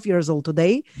are 12 years old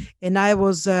today. And I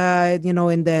was,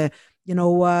 in the,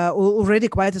 already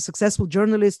quite a successful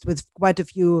journalist with quite a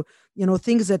few,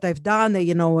 things that I've done,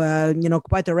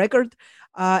 quite a record.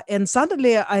 And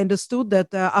suddenly I understood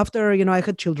that after, I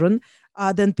had children,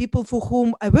 then people for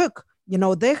whom I work,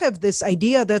 they have this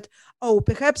idea that,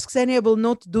 perhaps Ksenia will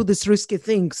not do these risky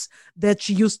things that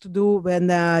she used to do when,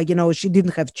 she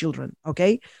didn't have children.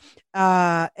 Okay.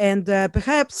 And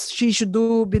perhaps she should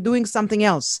be doing something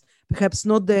else, perhaps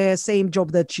not the same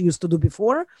job that she used to do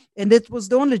before. And it was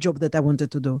the only job that I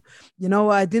wanted to do.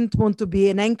 I didn't want to be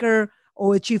an anchor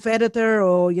or a chief editor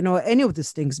or, any of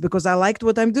these things, because I liked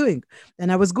what I'm doing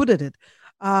and I was good at it.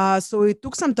 So it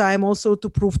took some time also to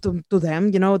prove to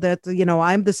them, that,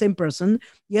 I'm the same person.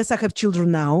 Yes, I have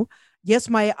children now. Yes,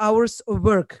 my hours of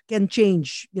work can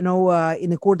change,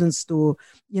 in accordance to,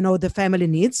 the family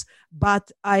needs,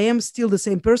 but I am still the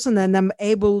same person and I'm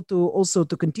able to also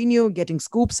to continue getting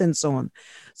scoops and so on.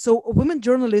 So a woman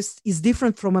journalist is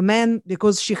different from a man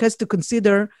because she has to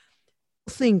consider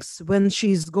things when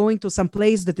she's going to some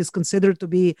place that is considered to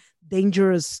be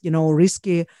dangerous,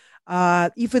 risky.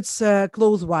 If it's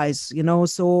clothes-wise,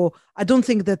 so I don't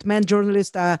think that men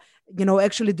journalists are,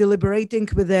 actually deliberating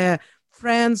with their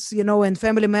friends, and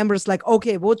family members like,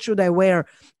 okay, what should I wear?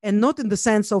 And not in the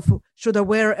sense of should I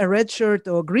wear a red shirt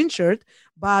or a green shirt,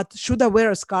 but should I wear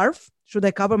a scarf? Should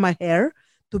I cover my hair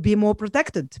to be more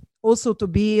protected? Also to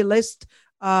be less,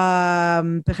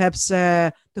 perhaps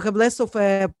to have less of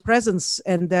a presence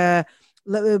and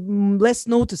less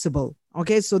noticeable.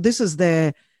 Okay, so this is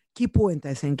the key point,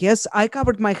 I think. Yes, I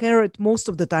covered my hair at most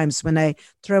of the times when I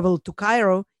traveled to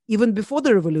Cairo, even before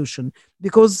the revolution,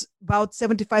 because about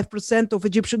 75% of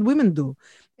Egyptian women do.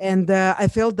 And I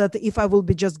felt that if I will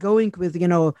be just going with,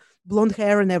 blonde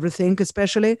hair and everything,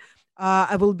 especially,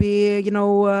 I will be,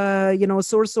 a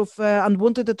source of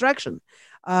unwanted attraction.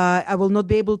 I will not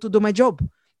be able to do my job.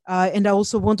 And I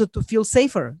also wanted to feel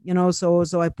safer,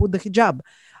 so I put the hijab.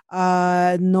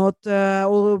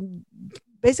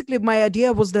 Basically, my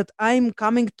idea was that I'm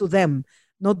coming to them,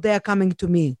 not they're coming to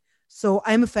me. So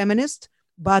I'm a feminist,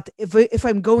 but if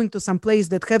I'm going to some place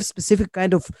that have specific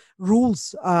kind of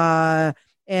rules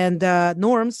and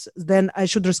norms, then I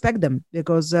should respect them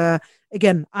because,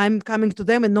 again, I'm coming to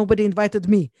them and nobody invited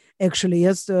me, actually,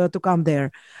 yes, to come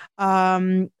there.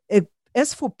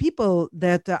 As for people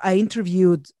that I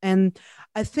interviewed, and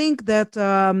I think that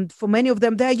for many of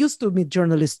them, they're used to meet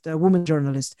journalists, women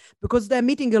journalists, because they're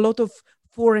meeting a lot of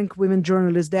foreign women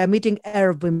journalists, they are meeting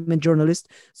Arab women journalists.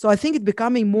 So I think it's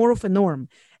becoming more of a norm.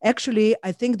 Actually,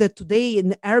 I think that today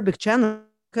in Arabic channel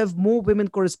have more women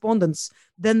correspondents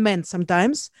than men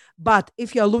sometimes. But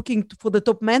if you are looking for the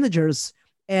top managers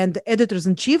and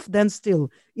editors-in-chief, then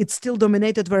it's still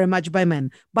dominated very much by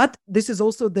men. But this is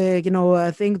also the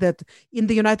thing that in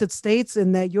the United States,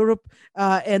 in Europe,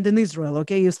 and in Israel,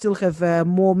 okay, you still have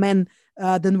more men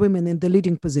than women in the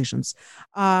leading positions.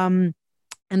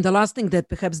 And the last thing that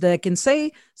perhaps that I can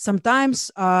say,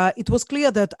 sometimes it was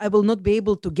clear that I will not be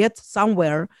able to get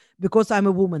somewhere because I'm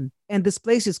a woman and this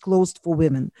place is closed for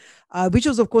women, which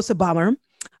was, of course, a bummer.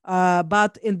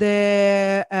 But in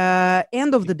the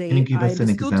end of the day, Can you give I us an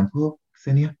understood. example,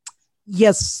 Ksenia?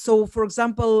 Yes. So, for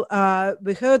example,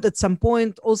 we heard at some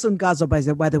point, also in Gaza,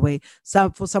 by the way,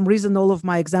 for some reason, all of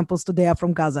my examples today are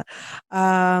from Gaza.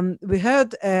 We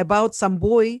heard about some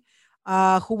boy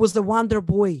who was the wonder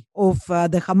boy of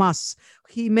the Hamas.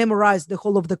 He memorized the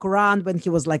whole of the Quran when he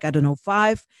was like, I don't know,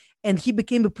 5, and he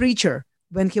became a preacher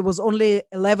when he was only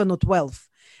 11 or 12.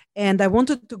 And I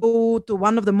wanted to go to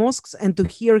one of the mosques and to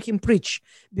hear him preach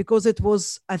because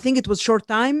I think it was short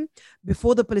time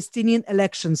before the Palestinian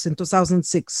elections in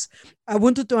 2006. I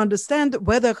wanted to understand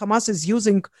whether Hamas is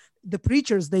using the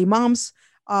preachers, the imams,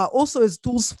 also as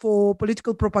tools for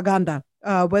political propaganda,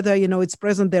 whether, it's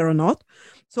present there or not.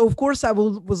 So, of course, I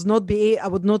would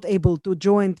not able to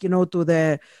join,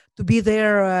 to be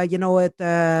there,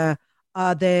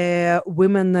 at the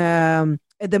women,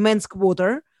 at the men's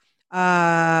quarter.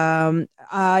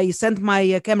 I sent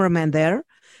my cameraman there,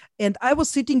 and I was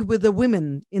sitting with the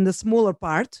women in the smaller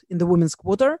part in the women's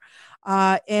quarter.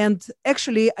 And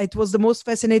actually, it was the most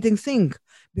fascinating thing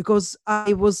because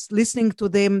I was listening to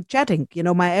them chatting.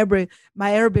 My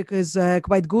Arabic is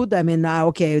quite good. I mean,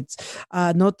 okay, it's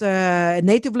not a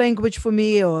native language for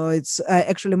me, or it's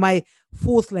actually my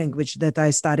fourth language that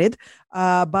I studied.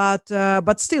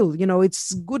 But still,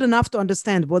 it's good enough to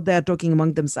understand what they are talking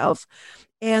among themselves.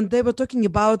 And they were talking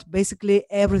about basically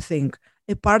everything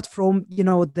apart from,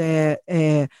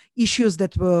 the issues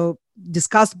that were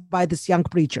discussed by this young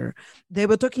preacher. They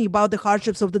were talking about the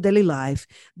hardships of the daily life.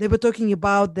 They were talking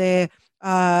about the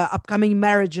upcoming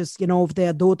marriages, of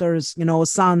their daughters,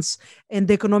 sons, and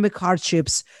the economic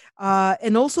hardships.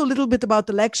 And also a little bit about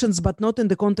elections, but not in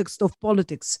the context of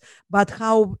politics, but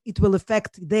how it will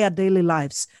affect their daily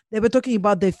lives. They were talking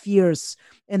about their fears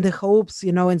and the hopes,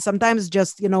 and sometimes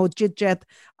just, chit chat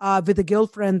with the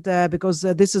girlfriend because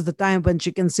this is the time when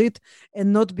she can sit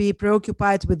and not be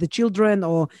preoccupied with the children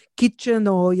or kitchen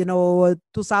or,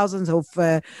 2000s of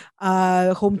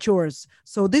home chores.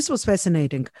 So this was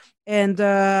fascinating. And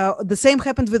the same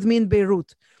happened with me in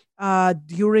Beirut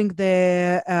during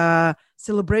the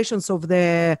celebrations of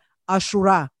the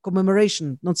Ashura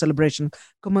commemorations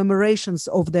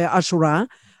of the Ashura.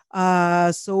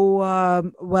 I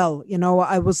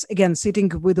was again sitting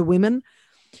with the women,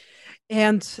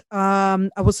 and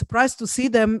I was surprised to see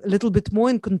them a little bit more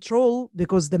in control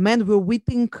because the men were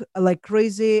weeping like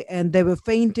crazy and they were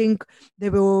fainting. They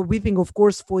were weeping, of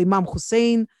course, for Imam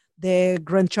Hussein, the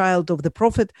grandchild of the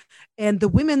Prophet, and the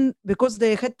women, because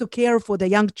they had to care for the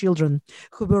young children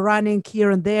who were running here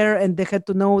and there, and they had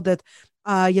to know that,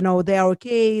 they are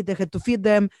okay. They had to feed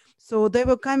them. So they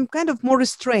were kind of more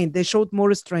restrained. They showed more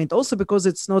restraint also because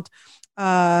it's not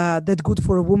that good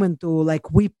for a woman to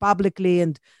like weep publicly,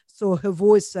 and so her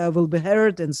voice will be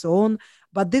heard and so on.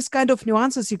 But this kind of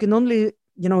nuances, you can only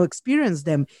experience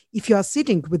them if you are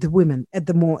sitting with the women at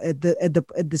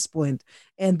this point,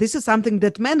 and this is something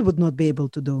that men would not be able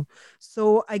to do.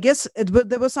 So I guess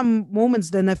there were some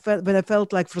moments when I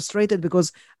felt like frustrated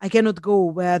because I cannot go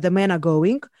where the men are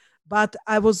going, but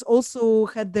I was also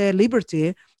had the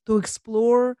liberty to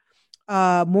explore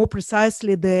more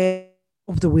precisely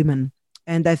of the women,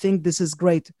 and I think this is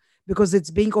great because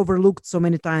it's being overlooked so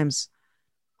many times.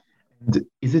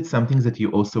 Is it something that you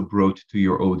also brought to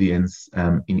your audience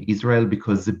in Israel?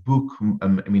 Because the book,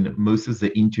 most of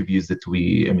the interviews that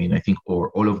I think,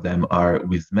 or all of them are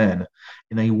with men.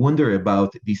 And I wonder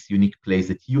about this unique place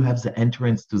that you have the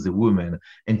entrance to the women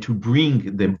and to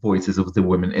bring the voices of the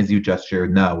women, as you just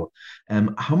shared now.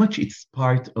 How much it's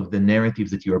part of the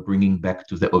narrative that you are bringing back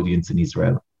to the audience in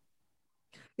Israel?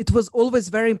 It was always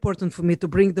very important for me to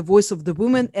bring the voice of the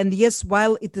women. And yes,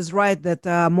 while it is right that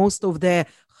most of the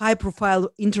high-profile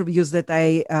interviews that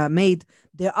I made,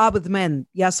 they are with men,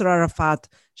 Yasser Arafat,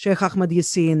 Sheikh Ahmad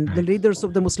Yassin, the leaders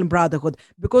of the Muslim Brotherhood,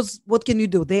 because what can you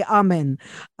do? They are men.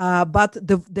 But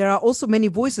there are also many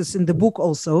voices in the book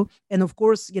also. And of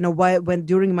course, when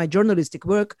during my journalistic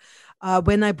work,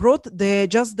 when I brought the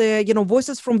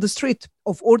voices from the street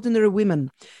of ordinary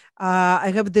women,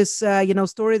 I have this,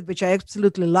 story which I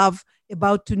absolutely love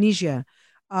about Tunisia,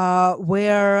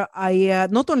 where I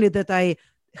not only that I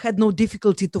had no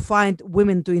difficulty to find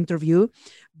women to interview,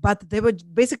 but they were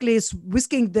basically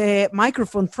whisking the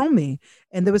microphone from me,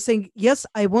 and they were saying, "Yes,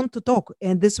 I want to talk."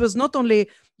 And this was not only,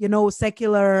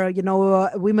 secular,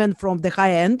 women from the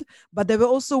high end, but there were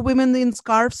also women in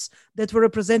scarves that were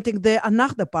representing the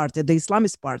Ennahda party, the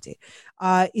Islamist party.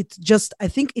 It just, I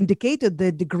think, indicated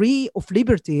the degree of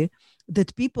liberty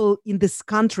that people in this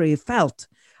country felt.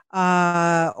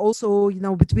 Also,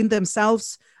 between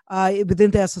themselves,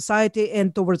 within their society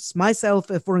and towards myself,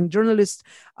 a foreign journalist,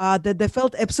 that they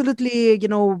felt absolutely,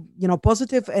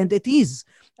 positive, and at ease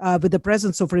with the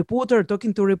presence of reporter,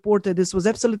 talking to a reporter. This was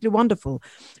absolutely wonderful.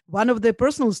 One of the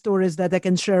personal stories that I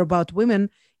can share about women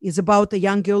is about a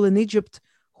young girl in Egypt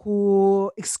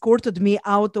who escorted me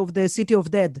out of the city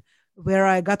of dead, where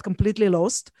I got completely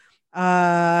lost.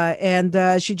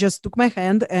 And she just took my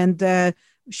hand, and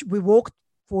we walked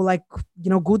for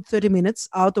good 30 minutes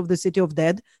out of the city of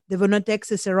dead. There were no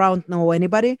taxis around, no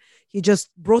anybody. He just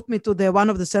brought me to one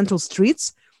of the central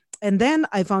streets. And then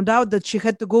I found out that she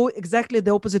had to go exactly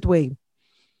the opposite way.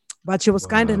 But she was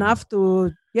kind enough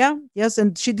to,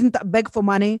 and she didn't beg for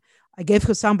money. I gave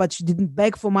her some, but she didn't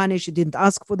beg for money. She didn't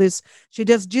ask for this. She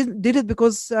just did it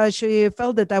because she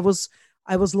felt that I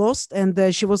was lost,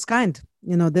 and she was kind.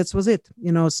 That was it.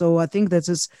 So I think that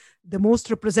is the most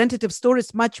representative story.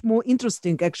 Is much more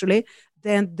interesting, actually,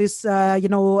 than this,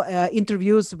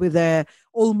 interviews with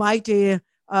almighty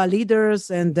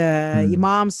leaders and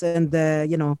imams and,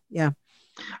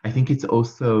 I think it's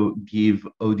also give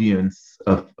audience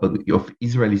of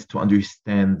Israelis to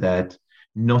understand that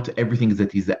not everything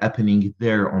that is happening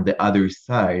there on the other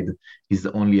side is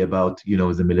only about,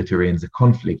 the military and the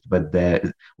conflict. But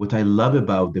what I love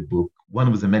about the book, one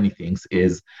of the many things,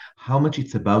 is how much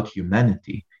it's about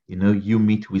humanity. You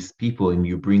meet with people and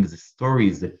you bring the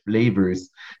stories, the flavors,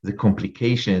 the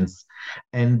complications.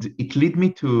 And it led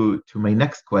me to my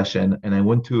next question. And I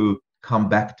want to come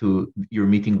back to your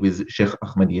meeting with Sheikh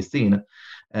Ahmed Yassin.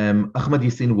 Ahmed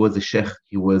Yassin was a sheikh.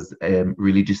 He was a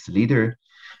religious leader.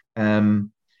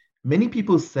 Many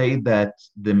people say that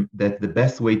the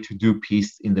best way to do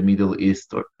peace in the Middle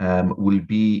East will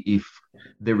be if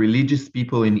the religious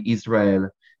people in Israel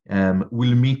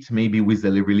will meet maybe with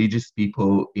the religious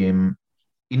people in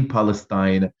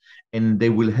Palestine, and they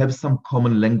will have some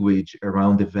common language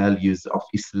around the values of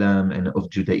Islam and of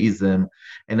Judaism.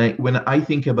 And when I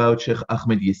think about Sheikh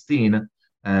Ahmed Yassin,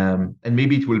 and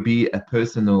maybe it will be a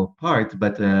personal part,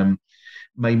 but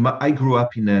I grew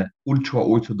up in an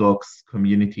ultra-Orthodox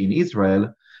community in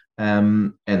Israel,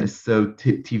 and so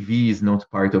TV is not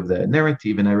part of the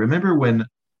narrative. And I remember when,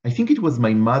 I think it was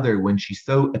my mother, when she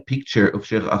saw a picture of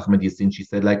Sheikh Ahmed Yassin, she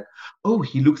said oh,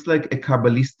 he looks like a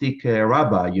Kabbalistic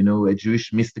rabbi, a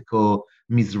Jewish mystical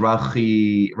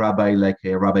Mizrahi rabbi, like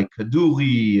Rabbi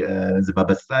Kaduri, the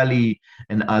Baba Sali,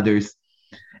 and others.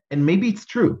 And maybe it's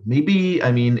true.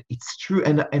 It's true.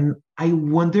 And I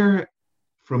wonder,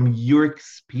 from your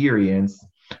experience,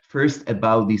 first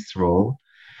about this role,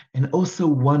 and also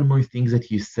one more thing that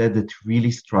you said that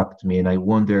really struck me, and I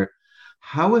wonder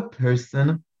how a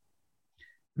person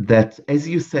that, as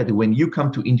you said, when you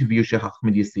come to interview Sheikh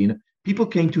Ahmed Yassin, people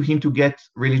came to him to get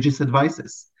religious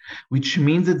advices, which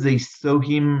means that they saw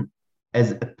him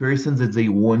as a person that they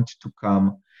want to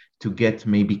come to get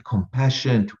maybe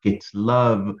compassion, to get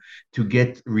love, to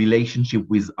get relationship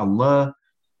with Allah.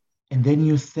 And then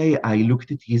you say, I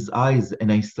looked at his eyes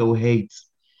and I saw hate.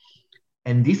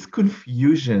 And this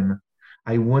confusion,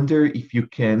 I wonder if you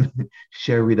can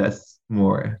share with us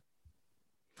more.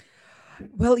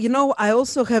 Well, I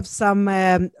also have some,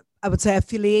 I would say,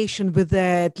 affiliation with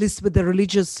at least with the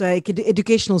religious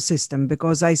educational system,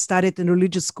 because I studied in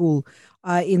religious school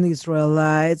in Israel.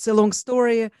 It's a long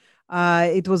story.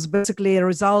 It was basically a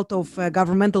result of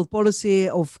governmental policy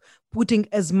of putting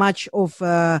as much of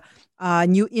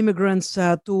new immigrants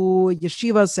to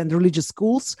yeshivas and religious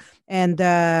schools. And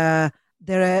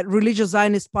the religious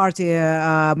Zionist party,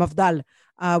 Mafdal,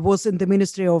 was in the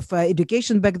Ministry of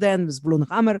Education back then, with Blum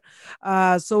Hammer.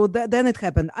 So then it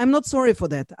happened. I'm not sorry for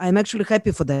that. I'm actually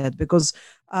happy for that, because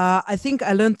I think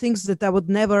I learned things that I would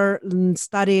never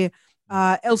study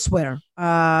elsewhere.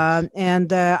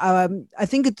 And I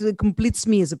think it completes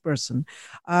me as a person,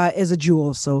 as a Jew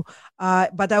also.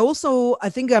 But I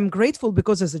think I'm grateful,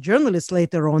 because as a journalist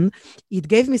later on, it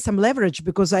gave me some leverage,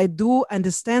 because I do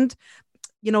understand,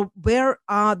 where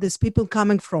are these people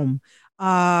coming from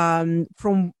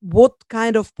what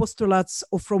kind of postulates,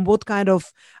 or from what kind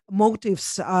of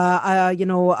motives,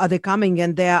 are they coming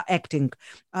and they are acting.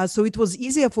 So it was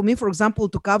easier for me, for example,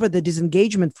 to cover the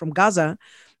disengagement from Gaza,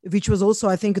 which was also,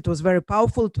 I think it was very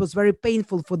powerful. It was very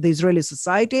painful for the Israeli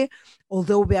society,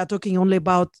 although we are talking only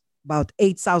about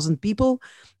 8,000 people.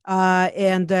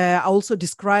 And I also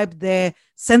described the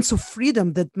sense of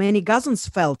freedom that many Gazans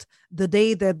felt the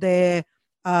day that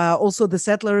also the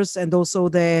settlers and also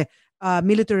the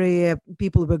military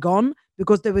people were gone,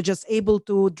 because they were just able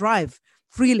to drive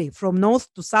freely from north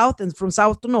to south and from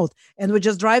south to north, and we're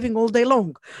just driving all day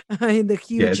long in the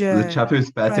huge. Yes, the chapter is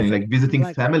fascinating, traffic. like visiting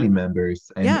Like, family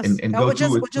members yes, and go we're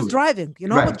just driving, we're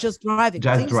right, just driving.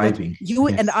 just Things that driving. you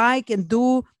and Yes, I can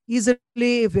do easily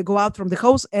if we go out from the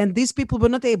house, and these people were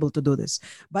not able to do this.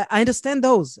 But I understand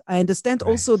those. I understand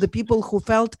also right. the people who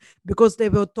felt, because they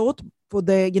were taught for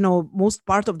the most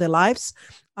part of their lives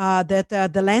that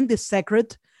the land is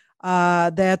sacred,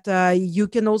 that you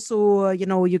can also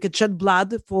you can shed blood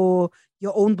for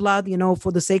your own blood,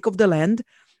 for the sake of the land.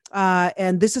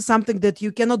 And this is something that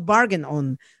you cannot bargain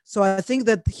on. So I think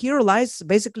that here lies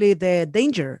basically the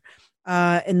danger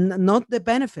and not the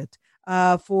benefit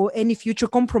for any future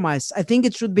compromise. I think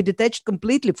it should be detached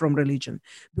completely from religion,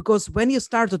 because when you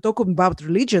start to talk about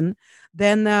religion,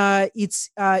 then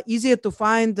it's easier to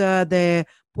find the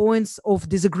points of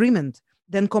disagreement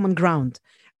than common ground.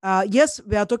 Yes,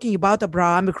 we are talking about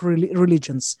Abrahamic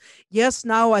religions. Yes,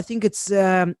 now I think it's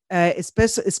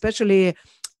especially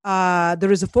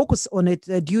there is a focus on it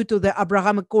due to the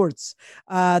Abrahamic Accords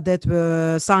that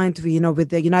were signed, with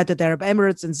the United Arab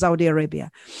Emirates and Saudi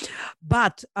Arabia.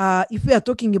 But if we are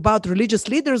talking about religious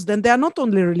leaders, then they are not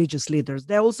only religious leaders;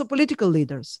 they are also political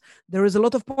leaders. There is a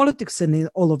lot of politics in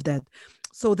all of that.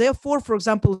 So therefore, for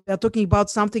example, we are talking about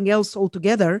something else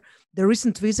altogether. The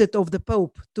recent visit of the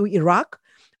Pope to Iraq.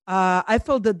 I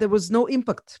felt that there was no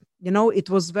impact. It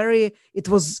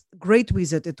was great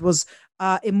visit. It was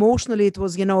emotionally, it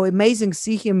was, amazing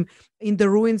see him in the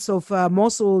ruins of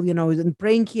Mosul, and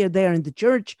praying here, there in the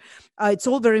church. It's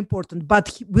all very important.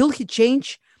 But will he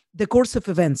change the course of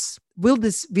events? Will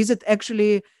this visit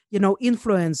actually,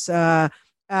 influence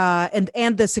and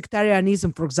end the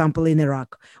sectarianism, for example, in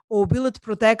Iraq? Or will it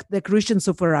protect the Christians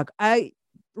of Iraq? I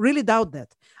really doubt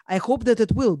that. I hope that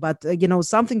it will, but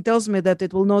something tells me that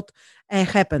it will not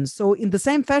happen. So in the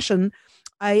same fashion,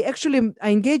 I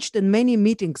engaged in many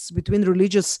meetings between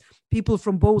religious people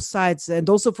from both sides, and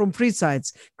also from three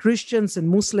sides: Christians and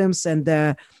Muslims and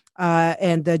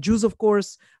Jews, of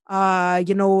course.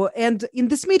 And in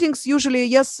these meetings, usually,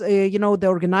 yes, the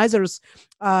organizers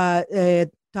tie,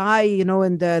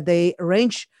 and they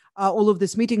arrange all of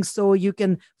these meetings so you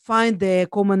can find the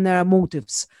common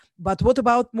motives. But what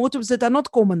about motives that are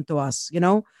not common to us?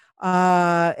 What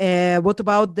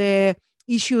about the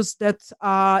issues that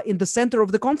are in the center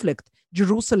of the conflict?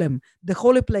 Jerusalem, the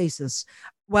holy places.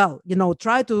 Well,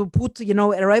 try to put,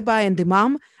 a rabbi and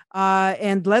imam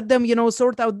and let them,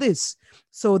 sort out this.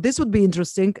 So this would be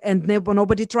interesting. And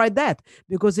nobody tried that,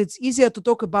 because it's easier to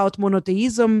talk about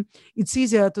monotheism. It's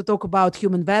easier to talk about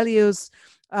human values.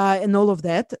 And all of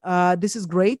that. This is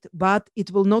great, but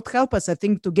it will not help us, I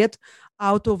think, to get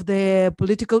out of the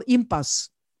political impasse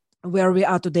where we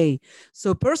are today.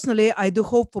 So personally, I do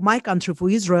hope for my country, for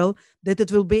Israel, that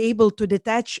it will be able to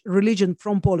detach religion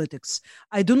from politics.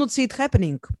 I do not see it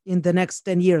happening in the next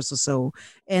 10 years or so.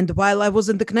 And while I was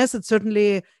in the Knesset,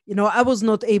 certainly, I was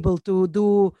not able to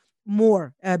do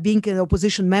more being an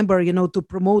opposition member, to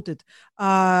promote it,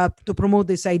 to promote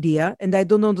this idea. And I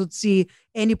do not see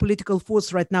any political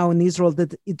force right now in Israel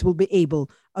that it will be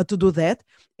able to do that.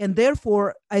 And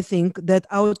therefore, I think that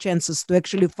our chances to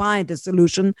actually find a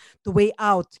solution, to way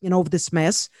out, of this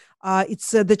mess,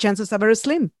 the chances are very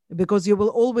slim, because you will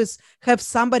always have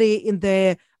somebody in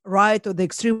the right or the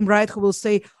extreme right who will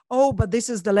say, oh, but this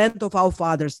is the land of our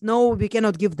fathers. No, we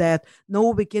cannot give that. No,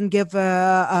 we can give,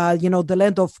 the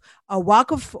land of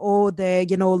Waqf, or the,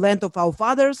 land of our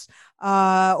fathers,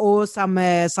 or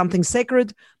something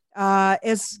sacred.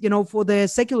 As, for the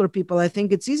secular people, I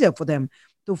think it's easier for them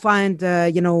to find,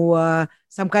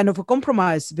 some kind of a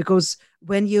compromise, because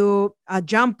when you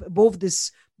jump above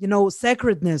this,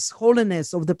 sacredness,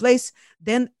 holiness of the place,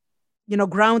 then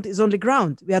ground is only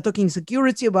ground. We are talking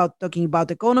security, talking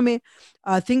about economy,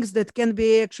 things that can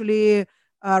be actually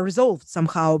resolved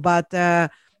somehow. But,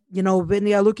 when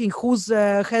we are looking who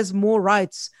has more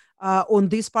rights on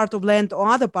this part of land or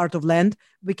other part of land,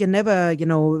 we can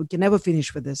never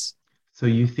finish with this. So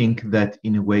you think that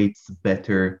in a way it's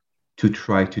better to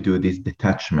try to do this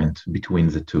detachment between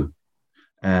the two?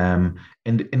 And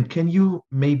can you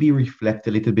maybe reflect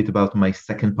a little bit about my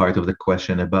second part of the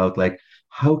question about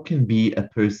how can be a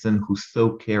person who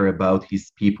so care about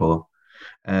his people?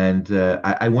 And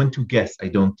I want to guess,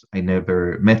 I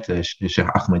never met Sheikh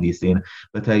Ahmed Yassin,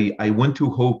 but I want to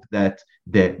hope that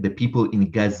the people in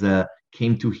Gaza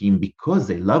came to him because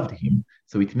they loved him.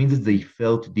 So it means that they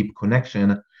felt deep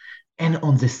connection. And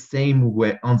on the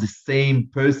same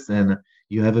person,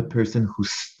 you have a person who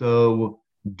so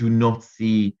do not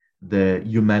see the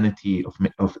humanity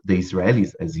of the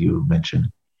Israelis, as you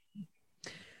mentioned.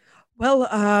 Well,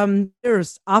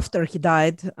 years after he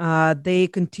died, they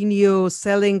continue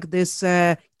selling this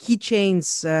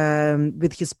keychains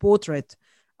with his portrait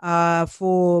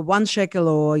for 1 shekel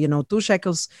or 2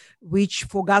 shekels, which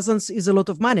for Gazans is a lot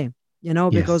of money.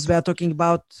 Because Yes. we are talking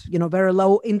about very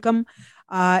low income,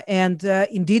 and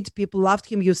indeed people loved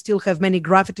him. You still have many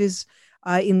graffitis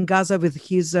in Gaza with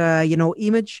his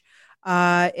image,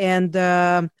 and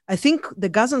I think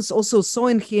the Gazans also saw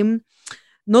in him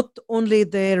not only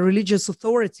the religious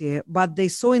authority, but they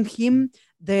saw in him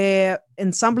the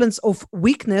semblance of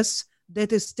weakness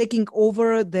that is taking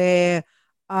over the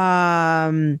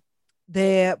power,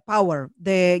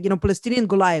 the Palestinian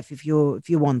Goliath, if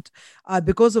you want,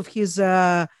 because of his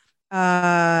illness,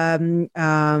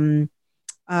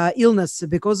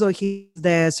 because of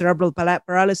the cerebral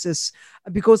paralysis,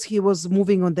 because he was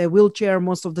moving on the wheelchair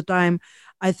most of the time.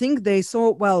 I think they saw,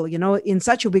 well, in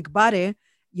such a big body,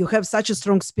 you have such a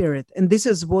strong spirit, and this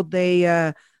is what they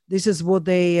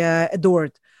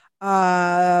adored.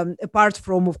 Apart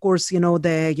from, of course,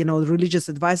 the religious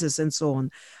advices and so on.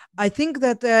 I think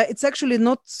that it's actually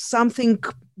not something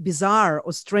bizarre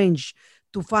or strange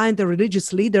to find a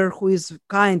religious leader who is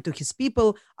kind to his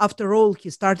people. After all, he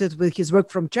started with his work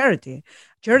from charity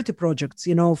projects,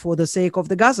 for the sake of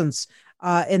the Gazans.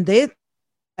 And they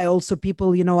also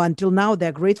people, until now,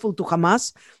 they're grateful to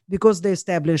Hamas because they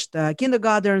established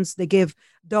kindergartens, they gave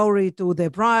dowry to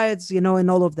the brides, and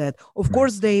all of that. Of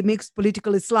course, they mixed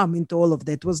political Islam into all of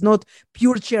that. It was not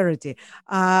pure charity.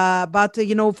 But,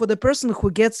 for the person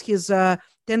who gets his 10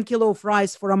 kilo of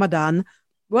rice for Ramadan,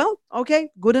 well,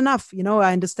 okay, good enough.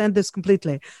 I understand this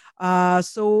completely.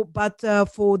 But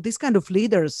for this kind of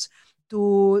leaders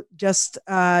to just,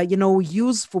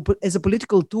 use as a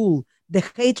political tool, the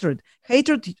hatred,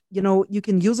 you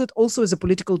can use it also as a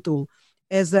political tool,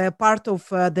 as a part of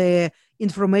the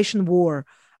information war.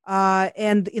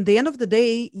 And in the end of the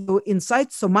day, you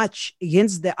incite so much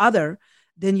against the other,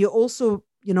 then you also,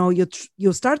 you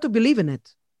start to believe in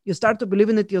it. You start to believe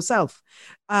in it yourself.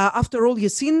 After all,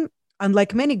 Yassin,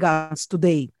 unlike many guys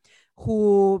today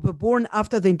who were born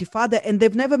after the Intifada and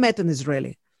they've never met an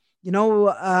Israeli.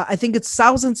 I think it's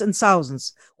thousands and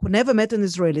thousands who never met an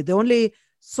Israeli. They only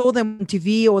saw them on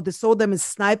TV, or they saw them as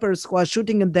snipers who are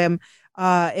shooting at them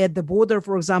at the border,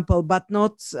 for example, but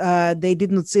they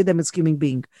did not see them as human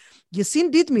beings. Yassin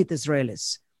did meet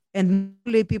Israelis, and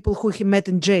only people who he met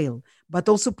in jail, but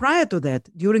also prior to that,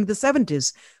 during the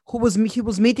 70s, he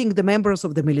was meeting the members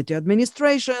of the military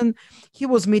administration. He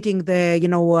was meeting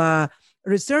the,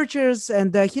 researchers,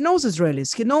 and he knows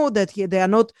Israelis. He knows that they are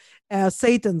not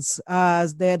Satans,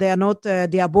 they are not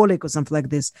diabolic or something like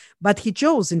this, but he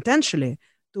chose intentionally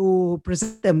to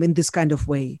present them in this kind of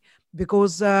way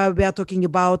because we are talking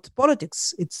about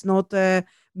politics. It's not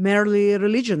merely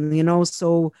religion,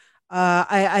 so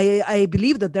I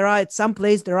believe that at some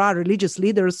place there are religious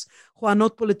leaders who are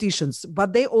not politicians,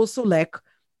 but they also lack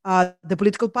the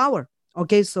political power.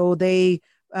 Okay, so they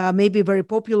may be very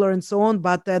popular and so on,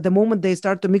 but the moment they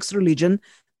start to mix religion,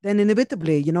 then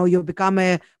inevitably, you become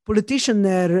a politician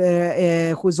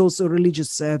who is also a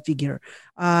religious figure.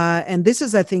 And this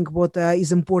is, I think, what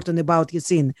is important about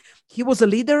Yassin. He was a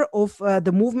leader of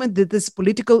the movement, this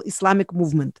political Islamic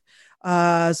movement.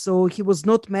 So he was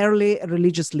not merely a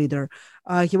religious leader.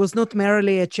 He was not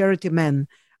merely a charity man.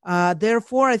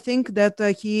 Therefore, I think that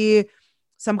he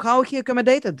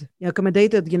accommodated,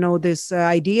 this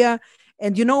idea.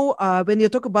 And, when you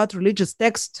talk about religious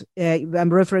text,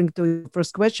 I'm referring to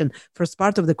first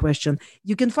part of the question,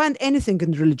 you can find anything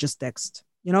in religious text,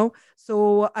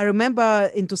 So I remember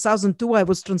in 2002, I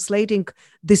was translating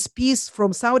this piece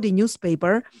from Saudi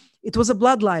newspaper. It was a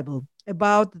blood libel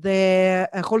about the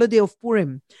holiday of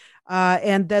Purim.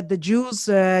 And that the Jews,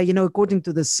 according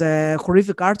to this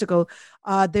horrific article,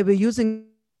 they were using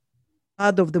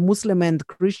of the Muslim and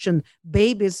Christian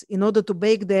babies in order to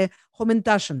bake the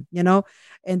Homentashen,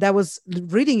 and I was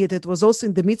reading it. It was also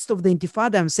in the midst of the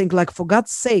Intifada. I'm saying, like, for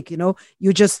God's sake, you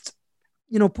just,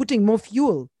 putting more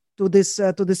fuel to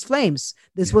these flames.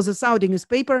 This was a Saudi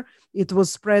newspaper. It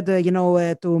was spread,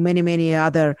 to many, many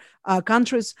other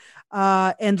countries.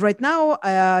 And right now,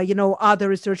 other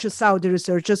researchers, Saudi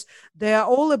researchers, they are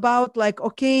all about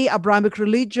okay, Abrahamic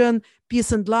religion,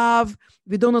 peace and love.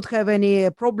 We do not have any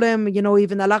problem.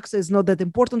 Even Al-Aqsa is not that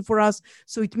important for us.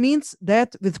 So it means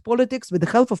that with politics, with the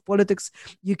help of politics,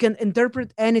 you can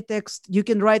interpret any text, you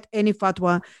can write any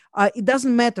fatwa. It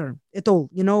doesn't matter at all,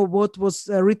 what was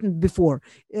written before.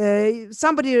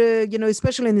 Somebody,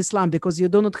 especially in Islam, because you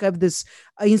do not have this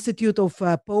institute of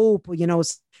Pope,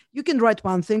 you can write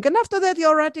one thing, and after that,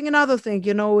 you're writing another thing.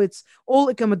 It's all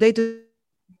accommodated.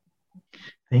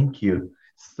 Thank you.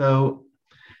 So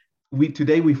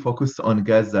we focus on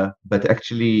Gaza, but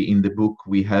actually in the book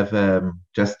we have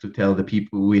just to tell the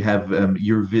people we have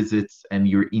your visits and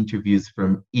your interviews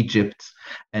from Egypt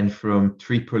and from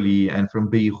Tripoli and from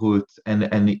Beirut,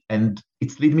 and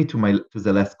it's lead me to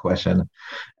the last question.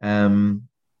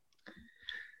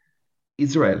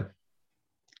 Israel,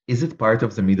 is it part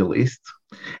of the Middle East?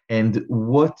 And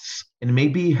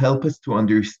maybe help us to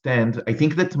understand. I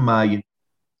think that my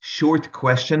short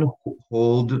question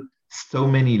hold so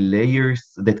many layers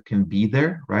that can be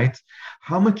there, right?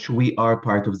 How much we are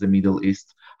part of the Middle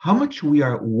East, how much we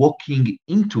are walking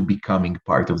into becoming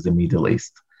part of the Middle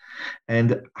East,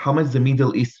 and how much the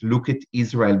Middle East look at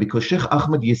Israel. Because Sheikh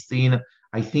Ahmed Yassin,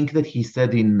 I think that he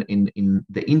said in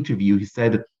the interview, he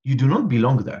said, you do not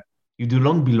belong there. You do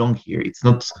not belong here.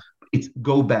 It's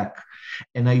go back.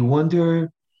 And I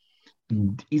wonder,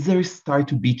 is there start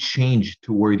to be change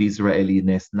toward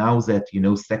Israeliness now that,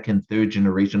 second, third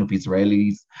generation of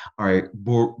Israelis are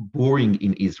born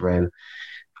in Israel?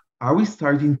 Are we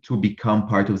starting to become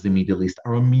part of the Middle East?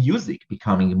 Our music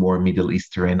becoming more Middle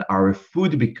Eastern, our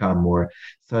food become more.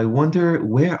 So I wonder,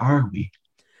 where are we?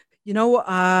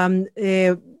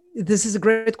 This is a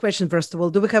great question. First of all,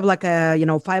 do we have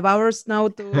 5 hours now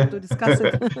to discuss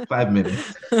it? 5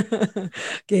 minutes.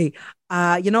 Okay.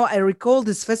 I recall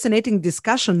this fascinating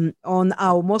discussion on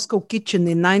our Moscow kitchen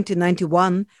in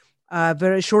 1991,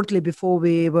 very shortly before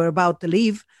we were about to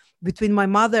leave, between my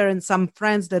mother and some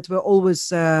friends that were always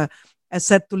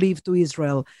set to leave to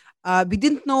Israel. We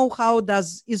didn't know how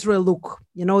does Israel look.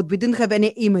 We didn't have any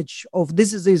image of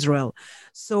this is Israel.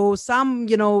 So some,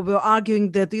 were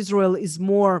arguing that Israel is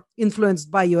more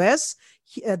influenced by US,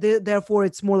 therefore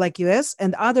it's more like US.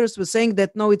 And others were saying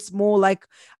that, no, it's more like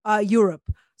Europe.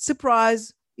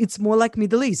 Surprise, it's more like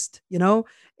Middle East,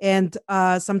 And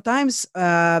sometimes,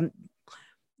 the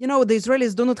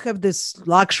Israelis do not have this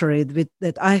luxury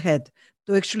that I had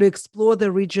to actually explore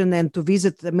the region and to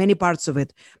visit many parts of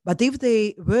it. But if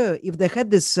they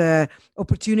had this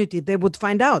opportunity, they would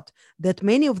find out that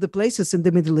many of the places in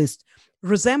the Middle East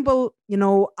resemble,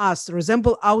 us,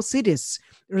 resemble our cities,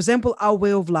 resemble our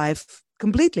way of life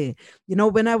completely.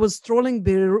 When I was strolling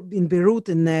in Beirut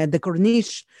in the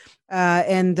Corniche,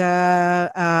 and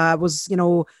I was,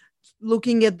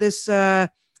 looking at this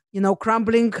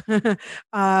crumbling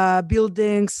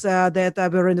buildings that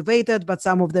were renovated, but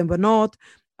some of them were not.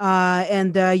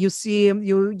 And you see,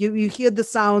 you hear the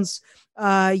sounds,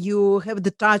 you have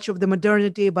the touch of the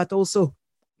modernity, but also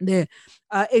the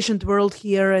ancient world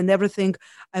here and everything.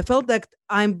 I felt that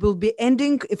I will be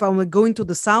ending, if I'm going to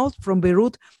the south from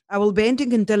Beirut, I will be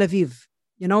ending in Tel Aviv,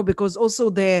 because also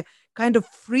the kind of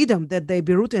freedom that the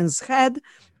Beirutians had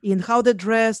in how they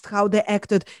dressed, how they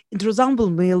acted, it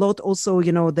resembled me a lot also,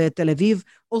 the Tel Aviv,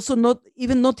 also not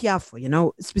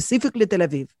Yafo, specifically Tel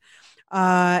Aviv.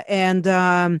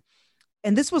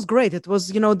 And this was great. It was,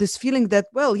 this feeling that,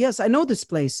 well, yes, I know this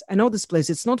place.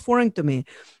 It's not foreign to me.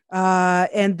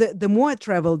 And the more I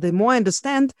travel, the more I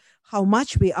understand how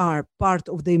much we are part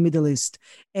of the Middle East.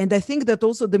 And I think that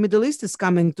also the Middle East is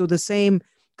coming to the same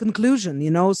conclusion,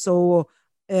 so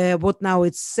what now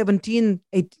it's 17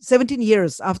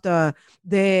 years after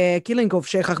the killing of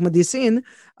Sheikh Ahmed Yassin,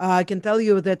 I can tell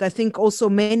you that I think also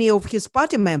many of his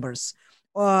party members,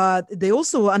 they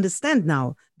also understand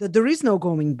now that there is no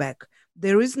going back.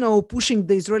 There is no pushing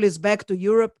the Israelis back to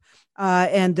Europe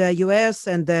and US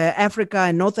and Africa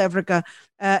and North Africa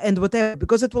and whatever,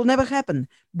 because it will never happen.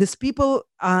 These people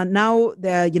are now,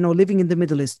 they're, living in the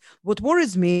Middle East. What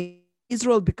worries me,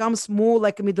 Israel becomes more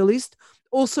like a Middle East,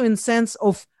 also in sense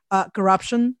of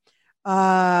corruption.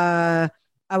 I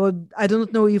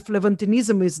don't know if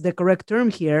Levantinism is the correct term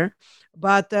here,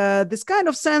 but this kind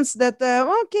of sense that,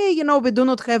 we do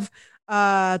not have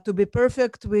to be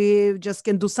perfect. We just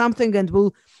can do something and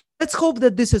let's hope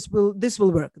that this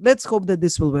will work. Let's hope that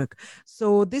this will work.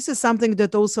 So this is something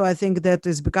that also I think that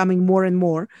is becoming more and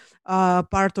more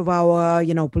part of our,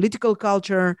 political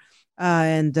culture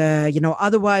and,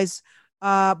 otherwise.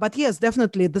 But yes,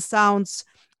 definitely the sounds,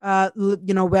 where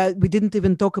we didn't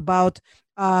even talk about,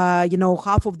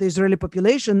 half of the Israeli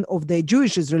population, of the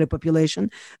Jewish Israeli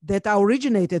population that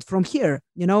originated from here,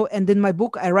 and in my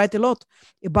book, I write a lot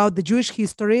about the Jewish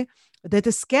history that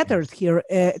is scattered here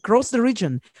across the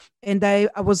region. And I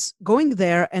was going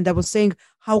there and I was saying,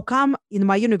 how come in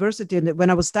my university,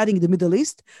 when I was studying the Middle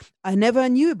East, I never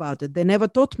knew about it. They never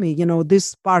taught me,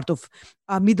 this part of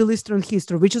Middle Eastern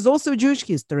history, which is also Jewish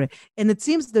history. And it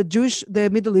seems that the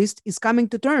Middle East is coming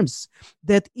to terms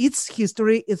that its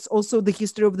history is also the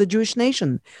history of the Jewish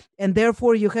nation. And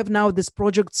therefore you have now these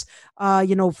projects,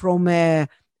 from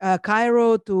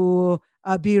Cairo to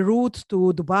Beirut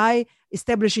to Dubai,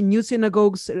 establishing new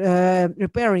synagogues,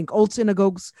 repairing old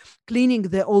synagogues, cleaning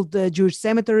the old Jewish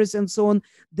cemeteries, and so on.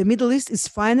 The Middle East is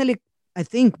finally, I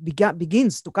think,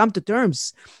 begins to come to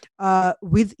terms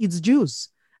with its Jews.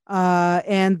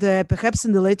 And perhaps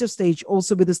in the later stage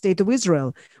also with the state of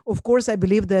Israel. Of course, I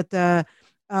believe that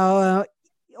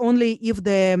only if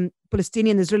the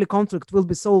Palestinian-Israeli conflict will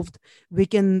be solved, we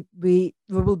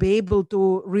will be able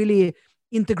to really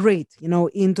integrate,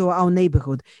 into our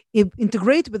neighborhood.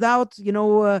 Integrate without,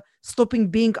 stopping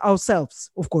being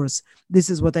ourselves. Of course, this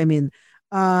is what I mean.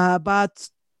 But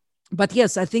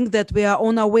yes, I think that we are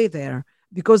on our way there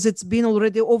because it's been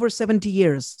already over 70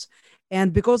 years.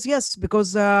 And because we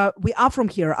are from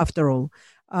here after all.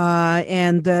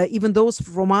 And even those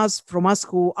from us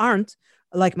who aren't,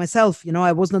 like myself,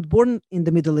 I was not born in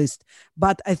the Middle East,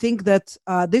 but I think that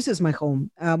this is my home,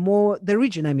 more the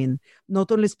region, I mean,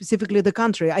 not only specifically the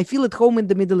country. I feel at home in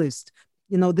the Middle East.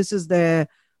 This is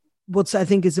what I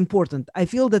think is important. I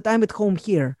feel that I'm at home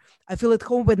here. I feel at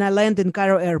home when I land in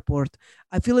Cairo airport.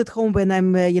 I feel at home when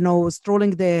I'm,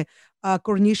 strolling the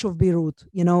Corniche of Beirut,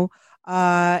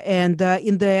 and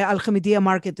in the Al Hamidiyya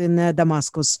market in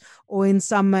Damascus, or in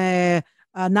some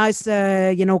nice,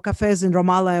 cafes in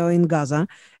Ramallah or in Gaza.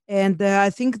 And I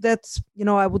think that,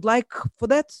 I would like for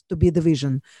that to be the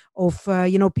vision of,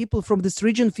 people from this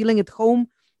region feeling at home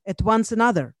at once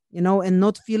another, and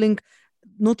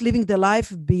not living their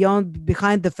life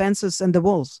behind the fences and the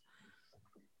walls.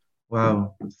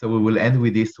 Wow. So we will end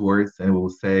with these words and we'll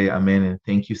say amen. And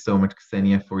thank you so much,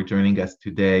 Ksenia, for joining us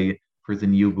today for the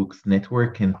New Books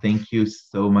Network. And thank you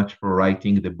so much for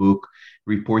writing the book,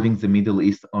 Reporting the Middle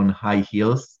East on High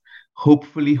Heels.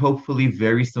 Hopefully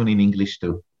very soon in English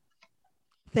too.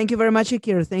 Thank you very much,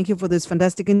 Yakir. Thank you for this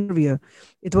fantastic interview.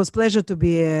 It was a pleasure to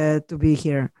be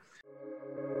here.